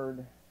the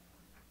word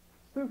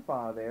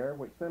Suphah there,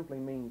 which simply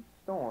means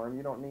storm.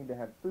 You don't need to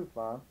have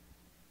Suphah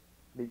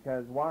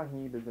because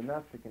Waheb is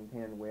enough to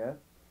contend with.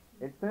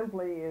 It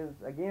simply is,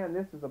 again,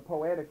 this is a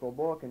poetical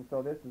book, and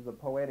so this is a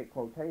poetic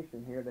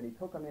quotation here that he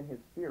took them in his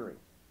fury.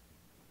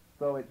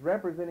 So it's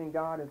representing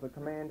God as the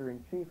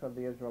commander-in-chief of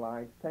the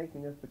Israelites,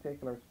 taking this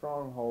particular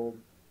stronghold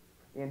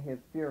in his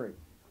fury.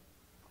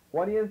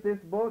 What is this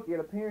book?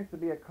 It appears to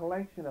be a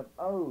collection of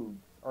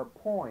odes or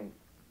poems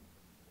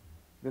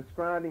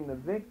describing the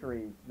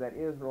victories that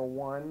Israel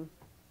won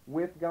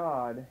with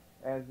God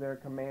as their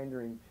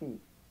commander-in-chief.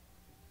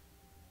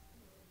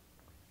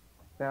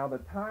 Now, the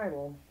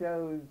title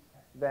shows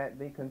that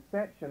the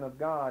conception of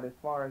God as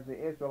far as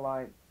the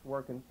Israelites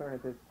were concerned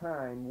at this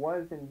time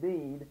was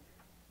indeed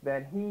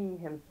that he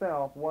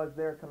himself was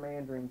their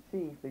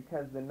commander-in-chief,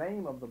 because the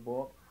name of the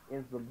book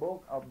is the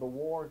Book of the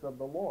Wars of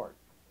the Lord.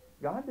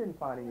 God didn't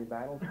fight any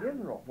battles.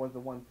 Israel was the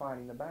one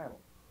fighting the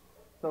battles.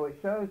 So it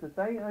shows that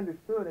they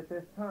understood at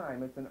this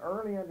time, it's an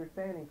early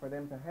understanding for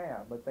them to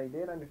have, but they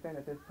did understand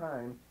at this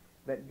time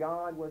that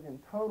God was in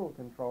total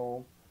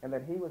control and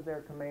that he was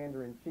their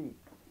commander-in-chief,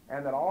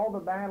 and that all the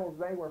battles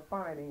they were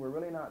fighting were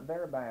really not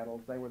their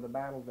battles. They were the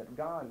battles that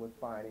God was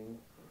fighting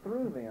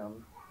through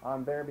them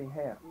on their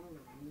behalf,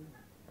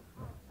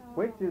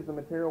 which is the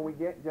material we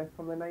get just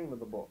from the name of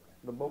the Book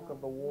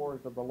of the Wars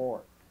of the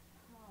Lord.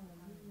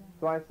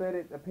 So I said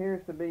it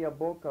appears to be a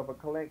book of a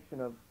collection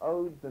of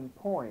odes and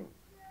poems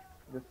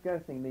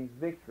discussing these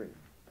victories.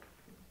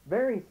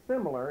 Very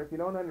similar, if you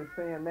don't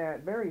understand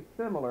that, very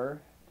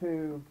similar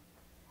to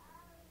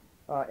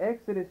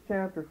Exodus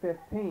chapter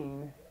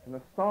 15 and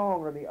the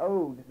song or the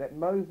ode that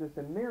Moses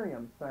and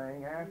Miriam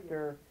sang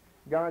after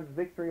God's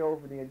victory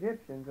over the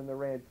Egyptians in the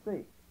Red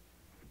Sea.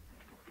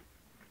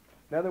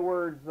 In other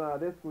words,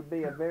 this would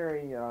be a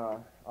very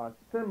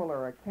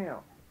similar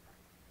account.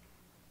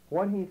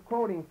 What he's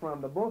quoting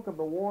from, the Book of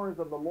the Wars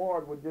of the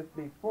Lord, would just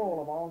be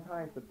full of all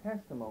types of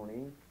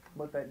testimonies,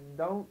 but that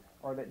don't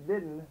or that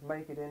didn't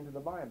make it into the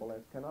Bible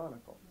as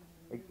canonical,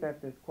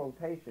 except this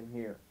quotation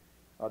here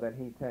that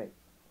he takes.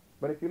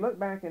 But if you look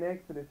back in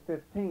Exodus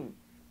 15,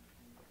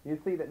 you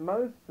see that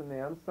Moses and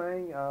them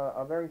sang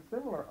a very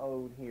similar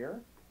ode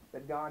here,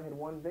 that God had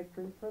won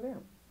victories for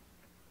them.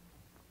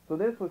 So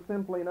this was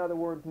simply, in other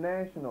words,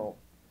 national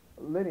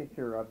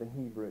literature of the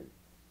Hebrews.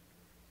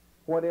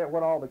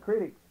 What all the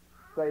critics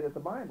say that the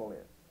Bible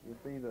is. You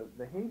see,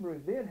 the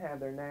Hebrews did have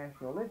their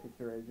national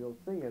literature, as you'll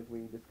see as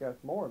we discuss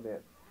more of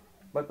it.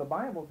 But the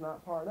Bible's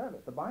not part of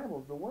it. The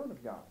Bible's the Word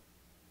of God.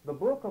 The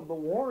Book of the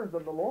Wars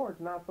of the Lord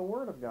is not the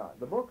Word of God.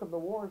 The Book of the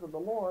Wars of the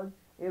Lord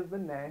is the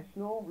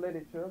national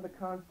literature, the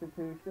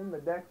Constitution, the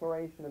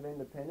Declaration of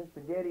Independence,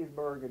 the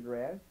Gettysburg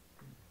Address,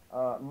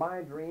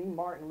 my dream,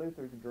 Martin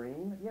Luther's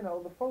dream,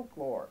 the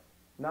folklore.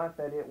 Not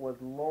that it was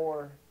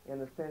lore in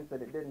the sense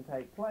that it didn't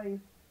take place,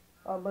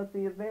 but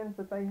the events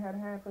that they had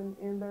happened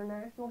in their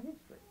national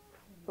history.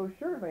 So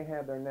sure, they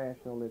had their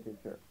national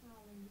literature.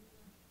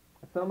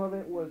 Some of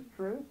it was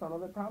true, some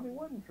of it probably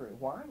wasn't true.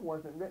 Why? It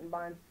wasn't written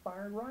by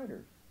inspired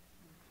writers.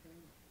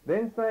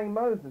 Then sang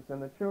Moses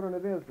and the children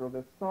of Israel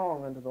this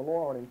song unto the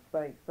Lord, and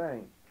spake,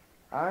 saying,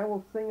 I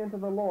will sing unto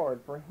the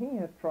Lord, for he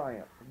hath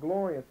triumphed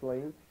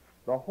gloriously.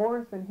 The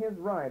horse and his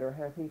rider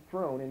hath he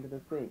thrown into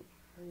the sea.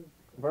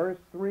 Verse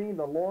 3,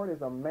 the Lord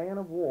is a man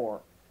of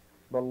war.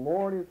 The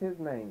Lord is his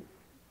name.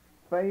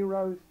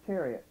 Pharaoh's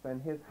chariots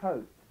and his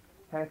host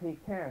hath he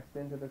cast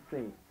into the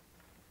sea.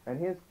 And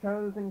his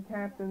chosen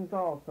captains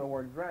also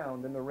were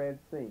drowned in the Red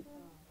Sea.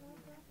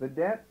 The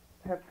depths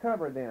have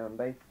covered them.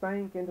 They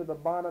sank into the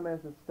bottom as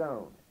a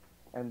stone.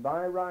 And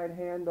thy right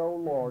hand, O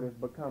Lord, is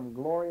become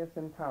glorious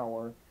in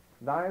power.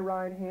 Thy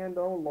right hand,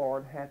 O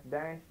Lord, hath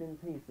dashed in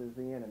pieces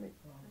the enemy.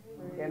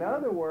 In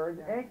other words,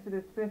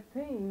 Exodus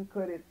 15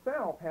 could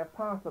itself have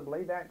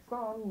possibly, that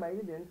song,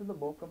 made it into the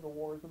Book of the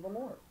Wars of the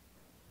Lord.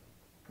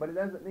 But it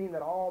doesn't mean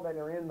that all that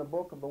are in the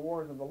Book of the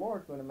Wars of the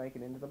Lord is going to make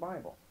it into the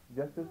Bible.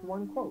 Just this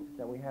one quote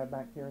that we have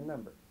back here in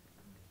Numbers.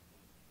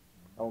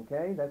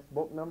 Okay, that's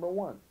book number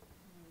 1.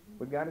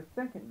 We've got a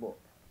second book.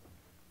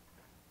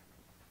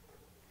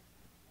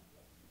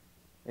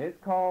 It's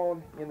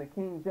called, in the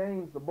King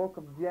James, the Book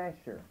of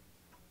Jasher.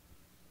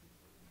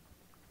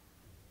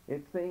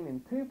 It's seen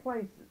in 2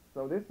 places.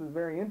 So this is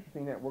very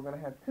interesting that we're going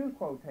to have 2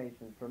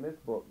 quotations from this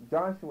book.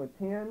 Joshua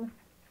 10,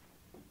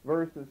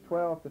 verses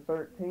 12 to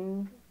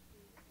 13.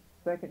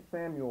 2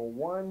 Samuel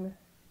 1,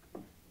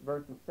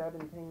 verses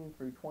 17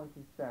 through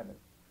 27.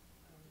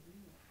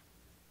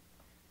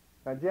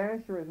 Now,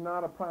 Jasher is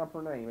not a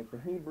proper name. It's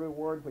a Hebrew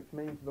word which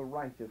means the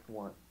righteous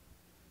one.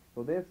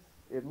 So this,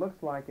 it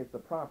looks like it's a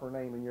proper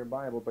name in your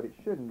Bible, but it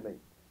shouldn't be.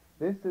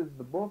 This is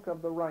the Book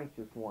of the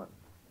Righteous One,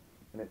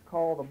 and it's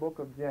called the Book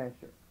of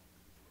Jasher.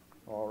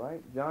 All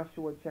right,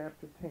 Joshua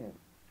chapter 10.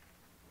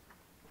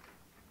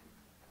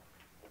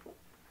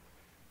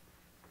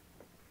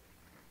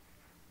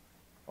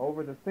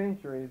 Over the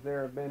centuries,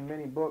 there have been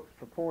many books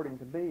purporting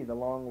to be the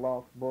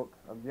long-lost Book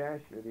of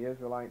Jasher. The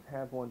Israelites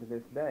have one to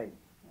this day,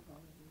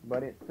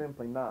 but it's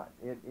simply not.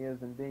 It is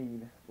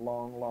indeed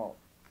long-lost.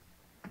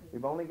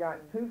 We've only got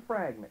 2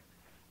 fragments.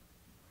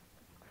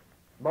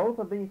 Both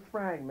of these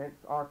fragments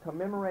are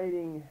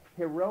commemorating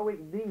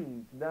heroic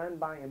deeds done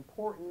by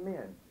important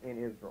men in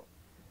Israel.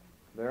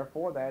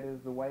 Therefore, that is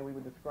the way we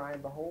would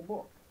describe the whole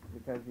book,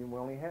 because we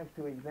only have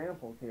 2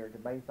 examples here to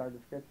base our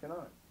description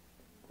on.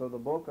 So the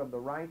Book of the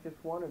Righteous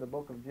One, or the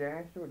Book of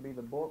Jasher, would be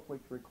the book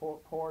which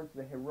records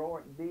the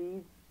heroic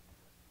deeds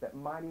that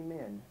mighty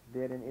men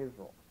did in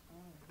Israel.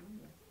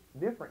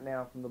 Different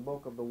now from the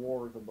Book of the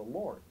Wars of the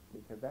Lord,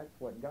 because that's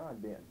what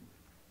God did.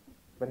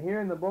 But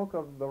here in the book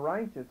of the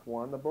righteous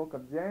one, the book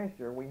of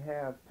Jasher, we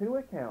have two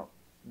accounts,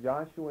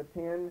 Joshua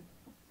 10,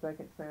 2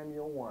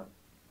 Samuel 1.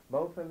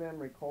 Both of them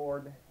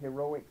record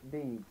heroic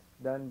deeds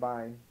done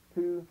by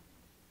two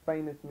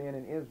famous men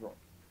in Israel.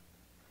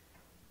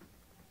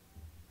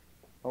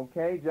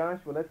 Okay,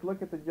 Joshua, let's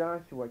look at the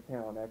Joshua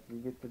account after you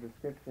get the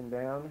description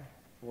down.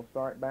 We'll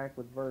start back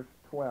with verse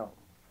 12.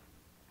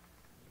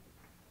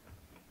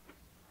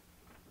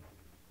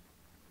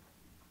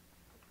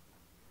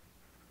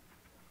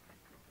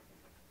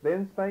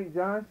 Then spake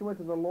Joshua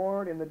to the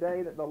Lord in the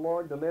day that the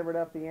Lord delivered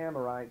up the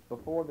Amorites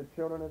before the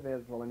children of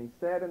Israel. And he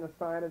said in the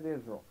sight of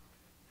Israel,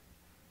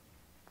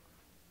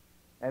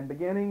 and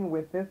beginning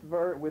with this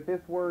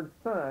word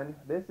son,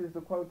 this is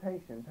the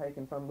quotation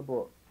taken from the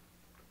book.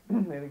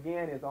 It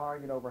again is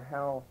argued over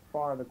how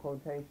far the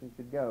quotation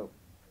should go,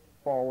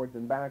 forwards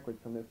and backwards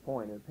from this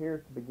point. It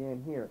appears to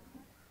begin here.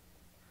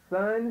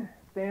 Sun,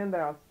 stand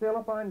thou still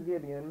upon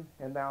Gibeon,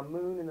 and thou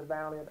moon in the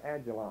valley of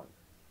Ajalon.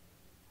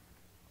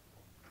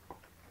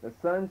 The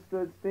sun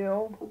stood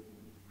still,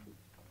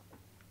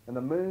 and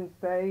the moon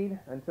stayed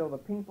until the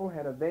people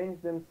had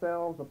avenged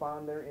themselves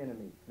upon their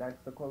enemies. That's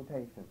the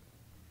quotation.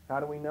 How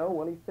do we know?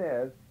 Well, he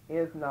says,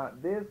 is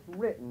not this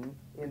written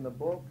in the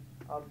book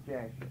of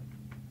Jasher?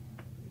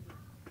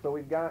 So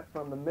we've got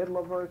from the middle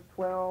of verse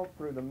 12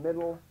 through the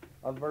middle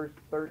of verse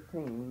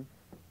 13,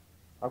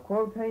 a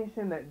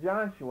quotation that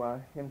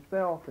Joshua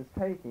himself is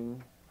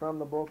taking from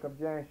the book of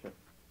Jasher.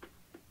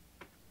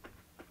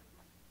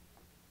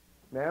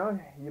 Now,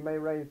 you may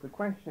raise the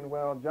question,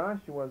 well,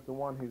 Joshua is the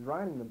one who's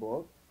writing the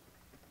book,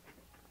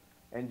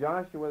 and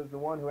Joshua is the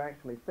one who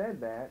actually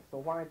said that, so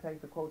why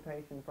take the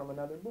quotation from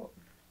another book?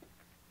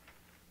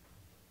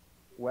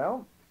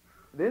 Well,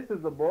 this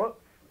is a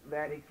book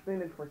that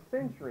extended for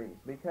centuries,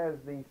 because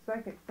the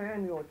 2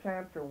 Samuel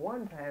chapter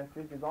 1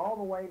 passage is all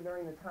the way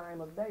during the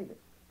time of David.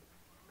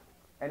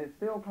 And it's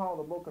still called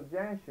the book of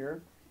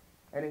Jasher,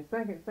 and in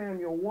 2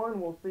 Samuel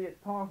 1 we'll see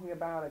it's talking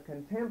about a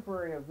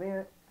contemporary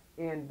event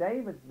in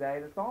David's day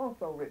that's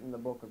also written in the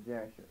book of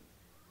Jasher.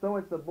 So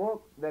it's a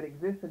book that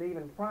existed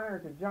even prior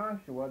to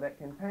Joshua that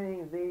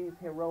contains these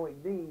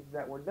heroic deeds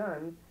that were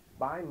done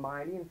by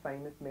mighty and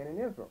famous men in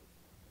Israel.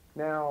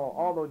 Now,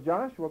 although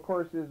Joshua, of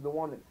course, is the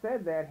one that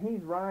said that,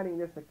 he's writing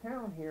this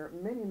account here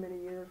many,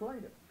 many years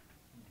later.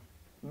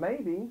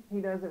 Maybe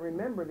he doesn't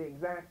remember the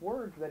exact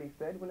words that he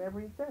said whenever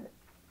he said it.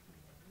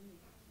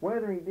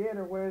 Whether he did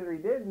or whether he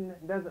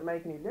didn't doesn't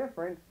make any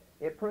difference.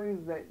 It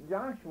proves that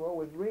Joshua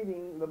was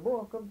reading the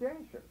book of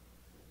Jasher.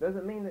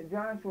 Doesn't mean that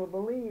Joshua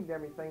believed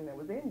everything that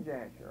was in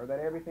Jasher or that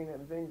everything that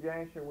was in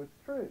Jasher was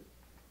true.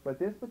 But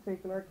this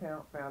particular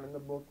account found in the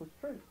book was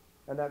true.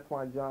 And that's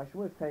why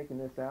Joshua is taking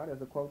this out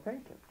as a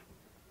quotation.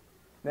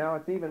 Now,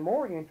 it's even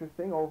more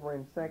interesting over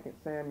in 2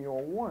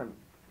 Samuel 1.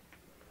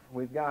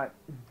 We've got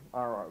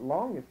our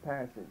longest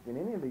passage in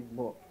any of these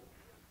books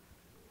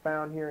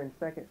found here in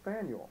 2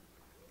 Samuel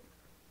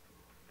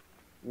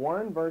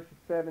 1, verses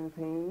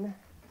 17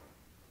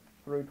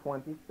 through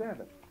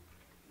 27.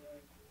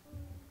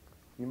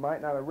 You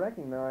might not have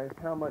recognized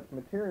how much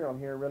material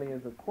here really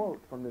is a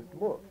quote from this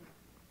book.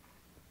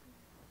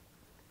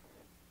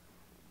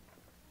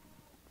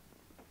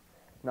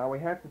 Now we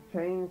have to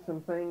change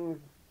some things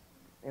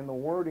in the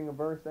wording of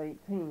verse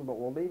 18, but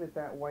we'll leave it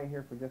that way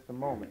here for just a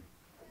moment.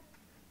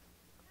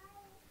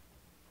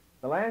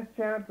 The last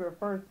chapter of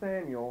 1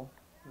 Samuel,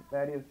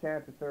 that is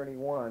chapter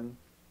 31,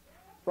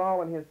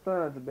 Saul and his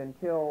sons have been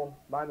killed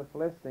by the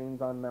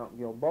Philistines on Mount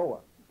Gilboa.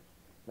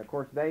 And of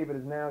course, David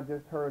has now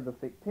just heard the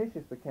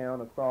fictitious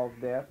account of Saul's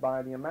death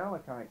by the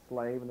Amalekite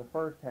slave in the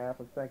first half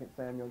of 2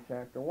 Samuel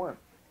chapter 1.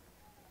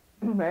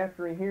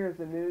 After he hears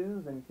the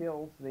news and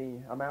kills the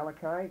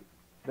Amalekite,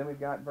 then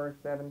we've got verse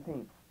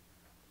 17.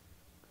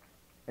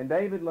 And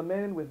David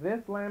lamented with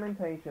this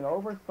lamentation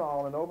over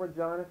Saul and over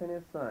Jonathan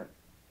his son.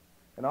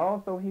 And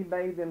also he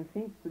bade them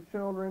teach the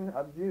children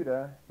of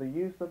Judah the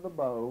use of the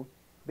bow.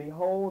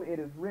 Behold, it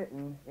is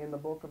written in the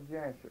book of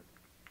Jasher.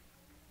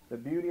 The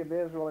beauty of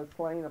Israel is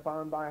slain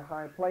upon thy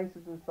high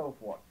places, and so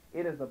forth.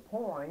 It is a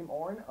poem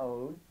or an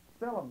ode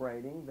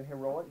celebrating the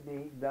heroic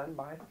deeds done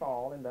by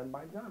Saul and done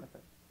by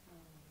Jonathan.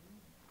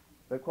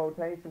 The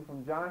quotation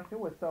from Joshua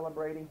was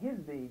celebrating his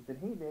deeds that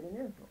he did in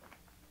Israel.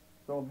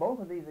 So in both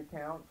of these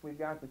accounts, we've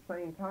got the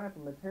same type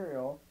of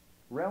material,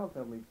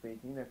 relatively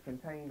speaking, that's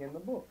contained in the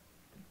book.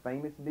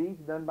 Famous deeds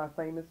done by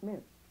famous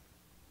men.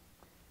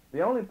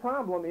 The only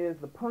problem is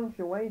the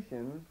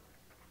punctuation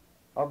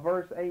of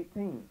verse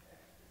 18.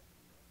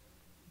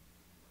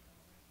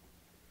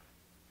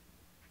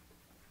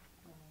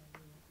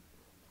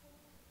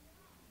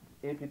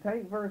 If you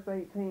take verse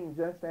 18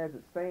 just as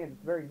it stands,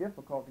 it's very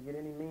difficult to get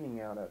any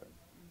meaning out of it.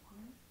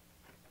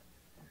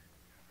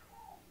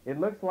 It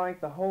looks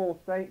like the whole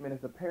statement is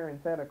a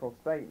parenthetical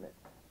statement.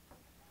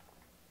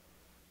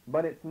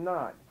 But it's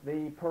not.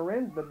 The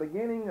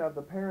beginning of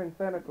the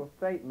parenthetical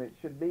statement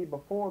should be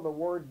before the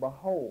word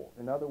behold.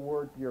 In other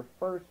words, your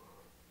first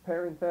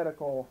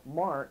parenthetical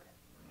mark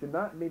should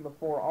not be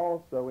before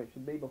also, it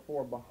should be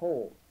before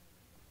behold.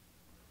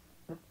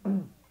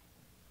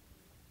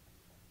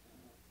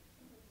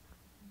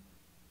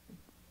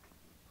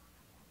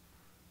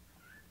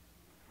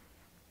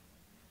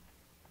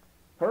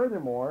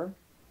 Furthermore,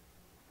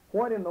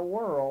 what in the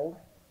world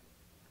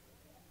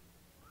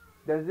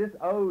does this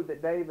ode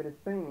that David is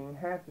singing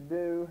have to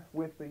do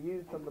with the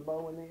use of the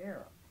bow and the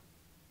arrow?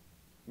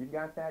 You've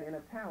got that in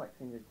italics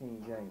in your King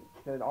James.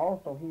 It said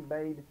also he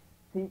bade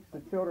teach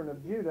the children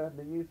of Judah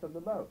the use of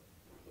the bow.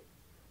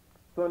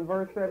 So in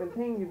verse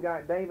 17, you've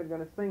got David going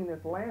to sing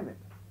this lament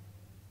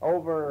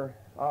over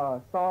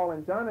Saul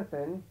and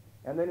Jonathan,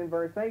 and then in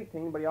verse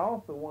 18, but he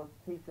also wants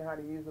to teach you how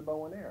to use the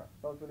bow and arrow.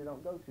 Those really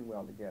don't go too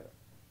well together.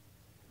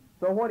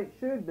 So what it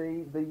should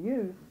be, the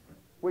use,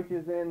 which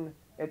is in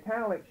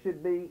italics,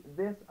 should be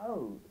this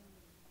ode.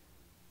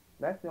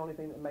 That's the only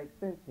thing that makes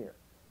sense here,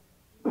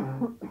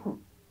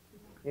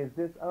 is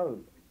this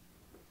ode.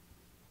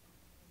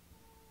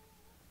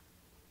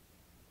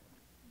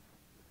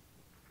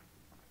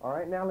 All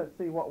right, now let's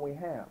see what we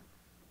have.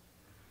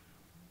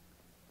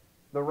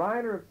 The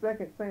writer of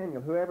 2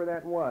 Samuel, whoever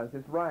that was,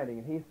 is writing,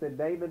 and he said,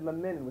 David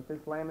lamented with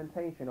this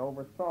lamentation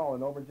over Saul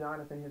and over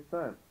Jonathan his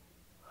son.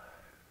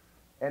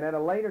 And at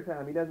a later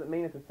time, he doesn't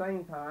mean at the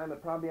same time,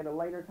 but probably at a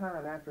later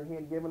time after he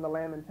had given the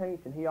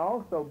lamentation, he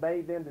also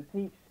bade them to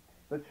teach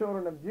the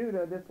children of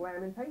Judah this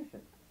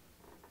lamentation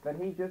that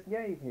he just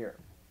gave here,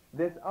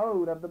 this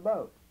ode of the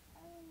bow.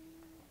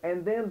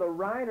 And then the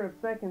writer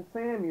of 2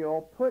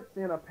 Samuel puts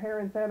in a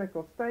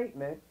parenthetical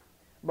statement,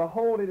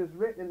 behold, it is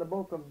written in the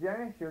book of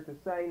Jasher, to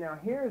say, now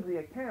here's the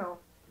account,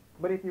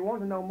 but if you want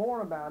to know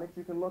more about it,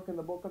 you can look in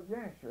the book of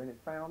Jasher, and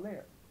it's found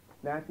there.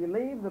 Now, if you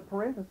leave the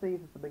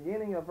parentheses at the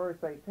beginning of verse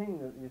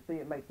 18, you see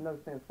it makes no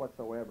sense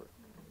whatsoever.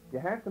 You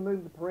have to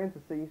move the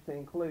parentheses to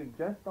include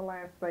just the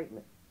last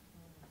statement.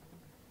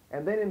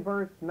 And then in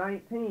verse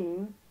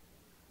 19,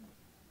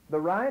 the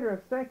writer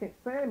of 2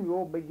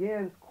 Samuel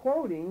begins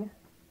quoting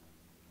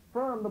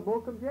from the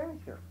book of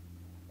Jasher.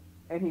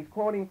 And he's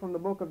quoting from the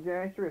book of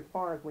Jasher, as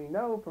far as we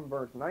know, from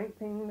verse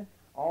 19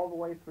 all the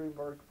way through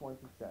verse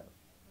 27.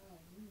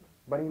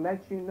 But he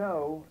lets you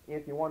know,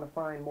 if you want to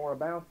find more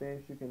about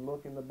this, you can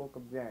look in the book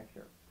of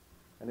Jasher,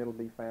 and it'll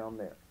be found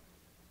there.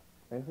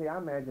 And see, I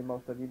imagine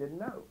most of you didn't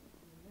know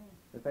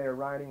that they are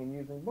writing and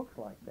using books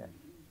like that.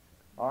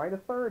 All right, a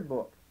third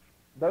book.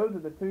 Those are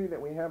the two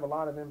that we have a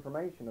lot of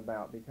information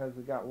about because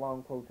we've got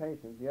long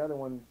quotations. The other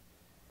ones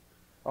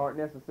aren't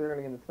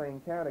necessarily in the same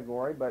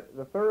category, but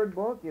the third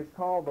book is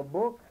called the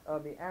Book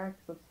of the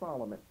Acts of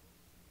Solomon,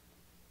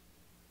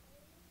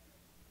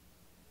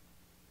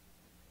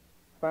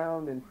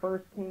 found in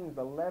 1 Kings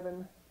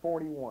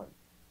 11:41.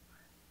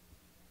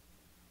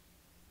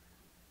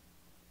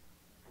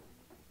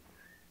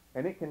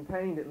 And it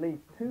contained at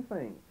least two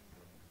things.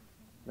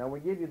 Now we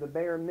give you the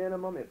bare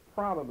minimum. It's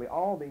probably,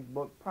 all these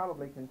books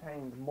probably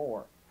contained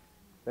more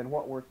than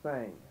what we're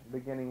saying,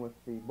 beginning with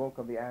the Book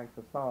of the Acts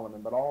of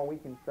Solomon. But all we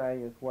can say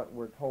is what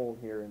we're told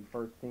here in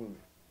 1 Kings.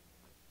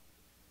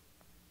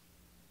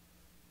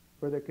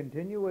 For the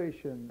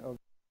continuation of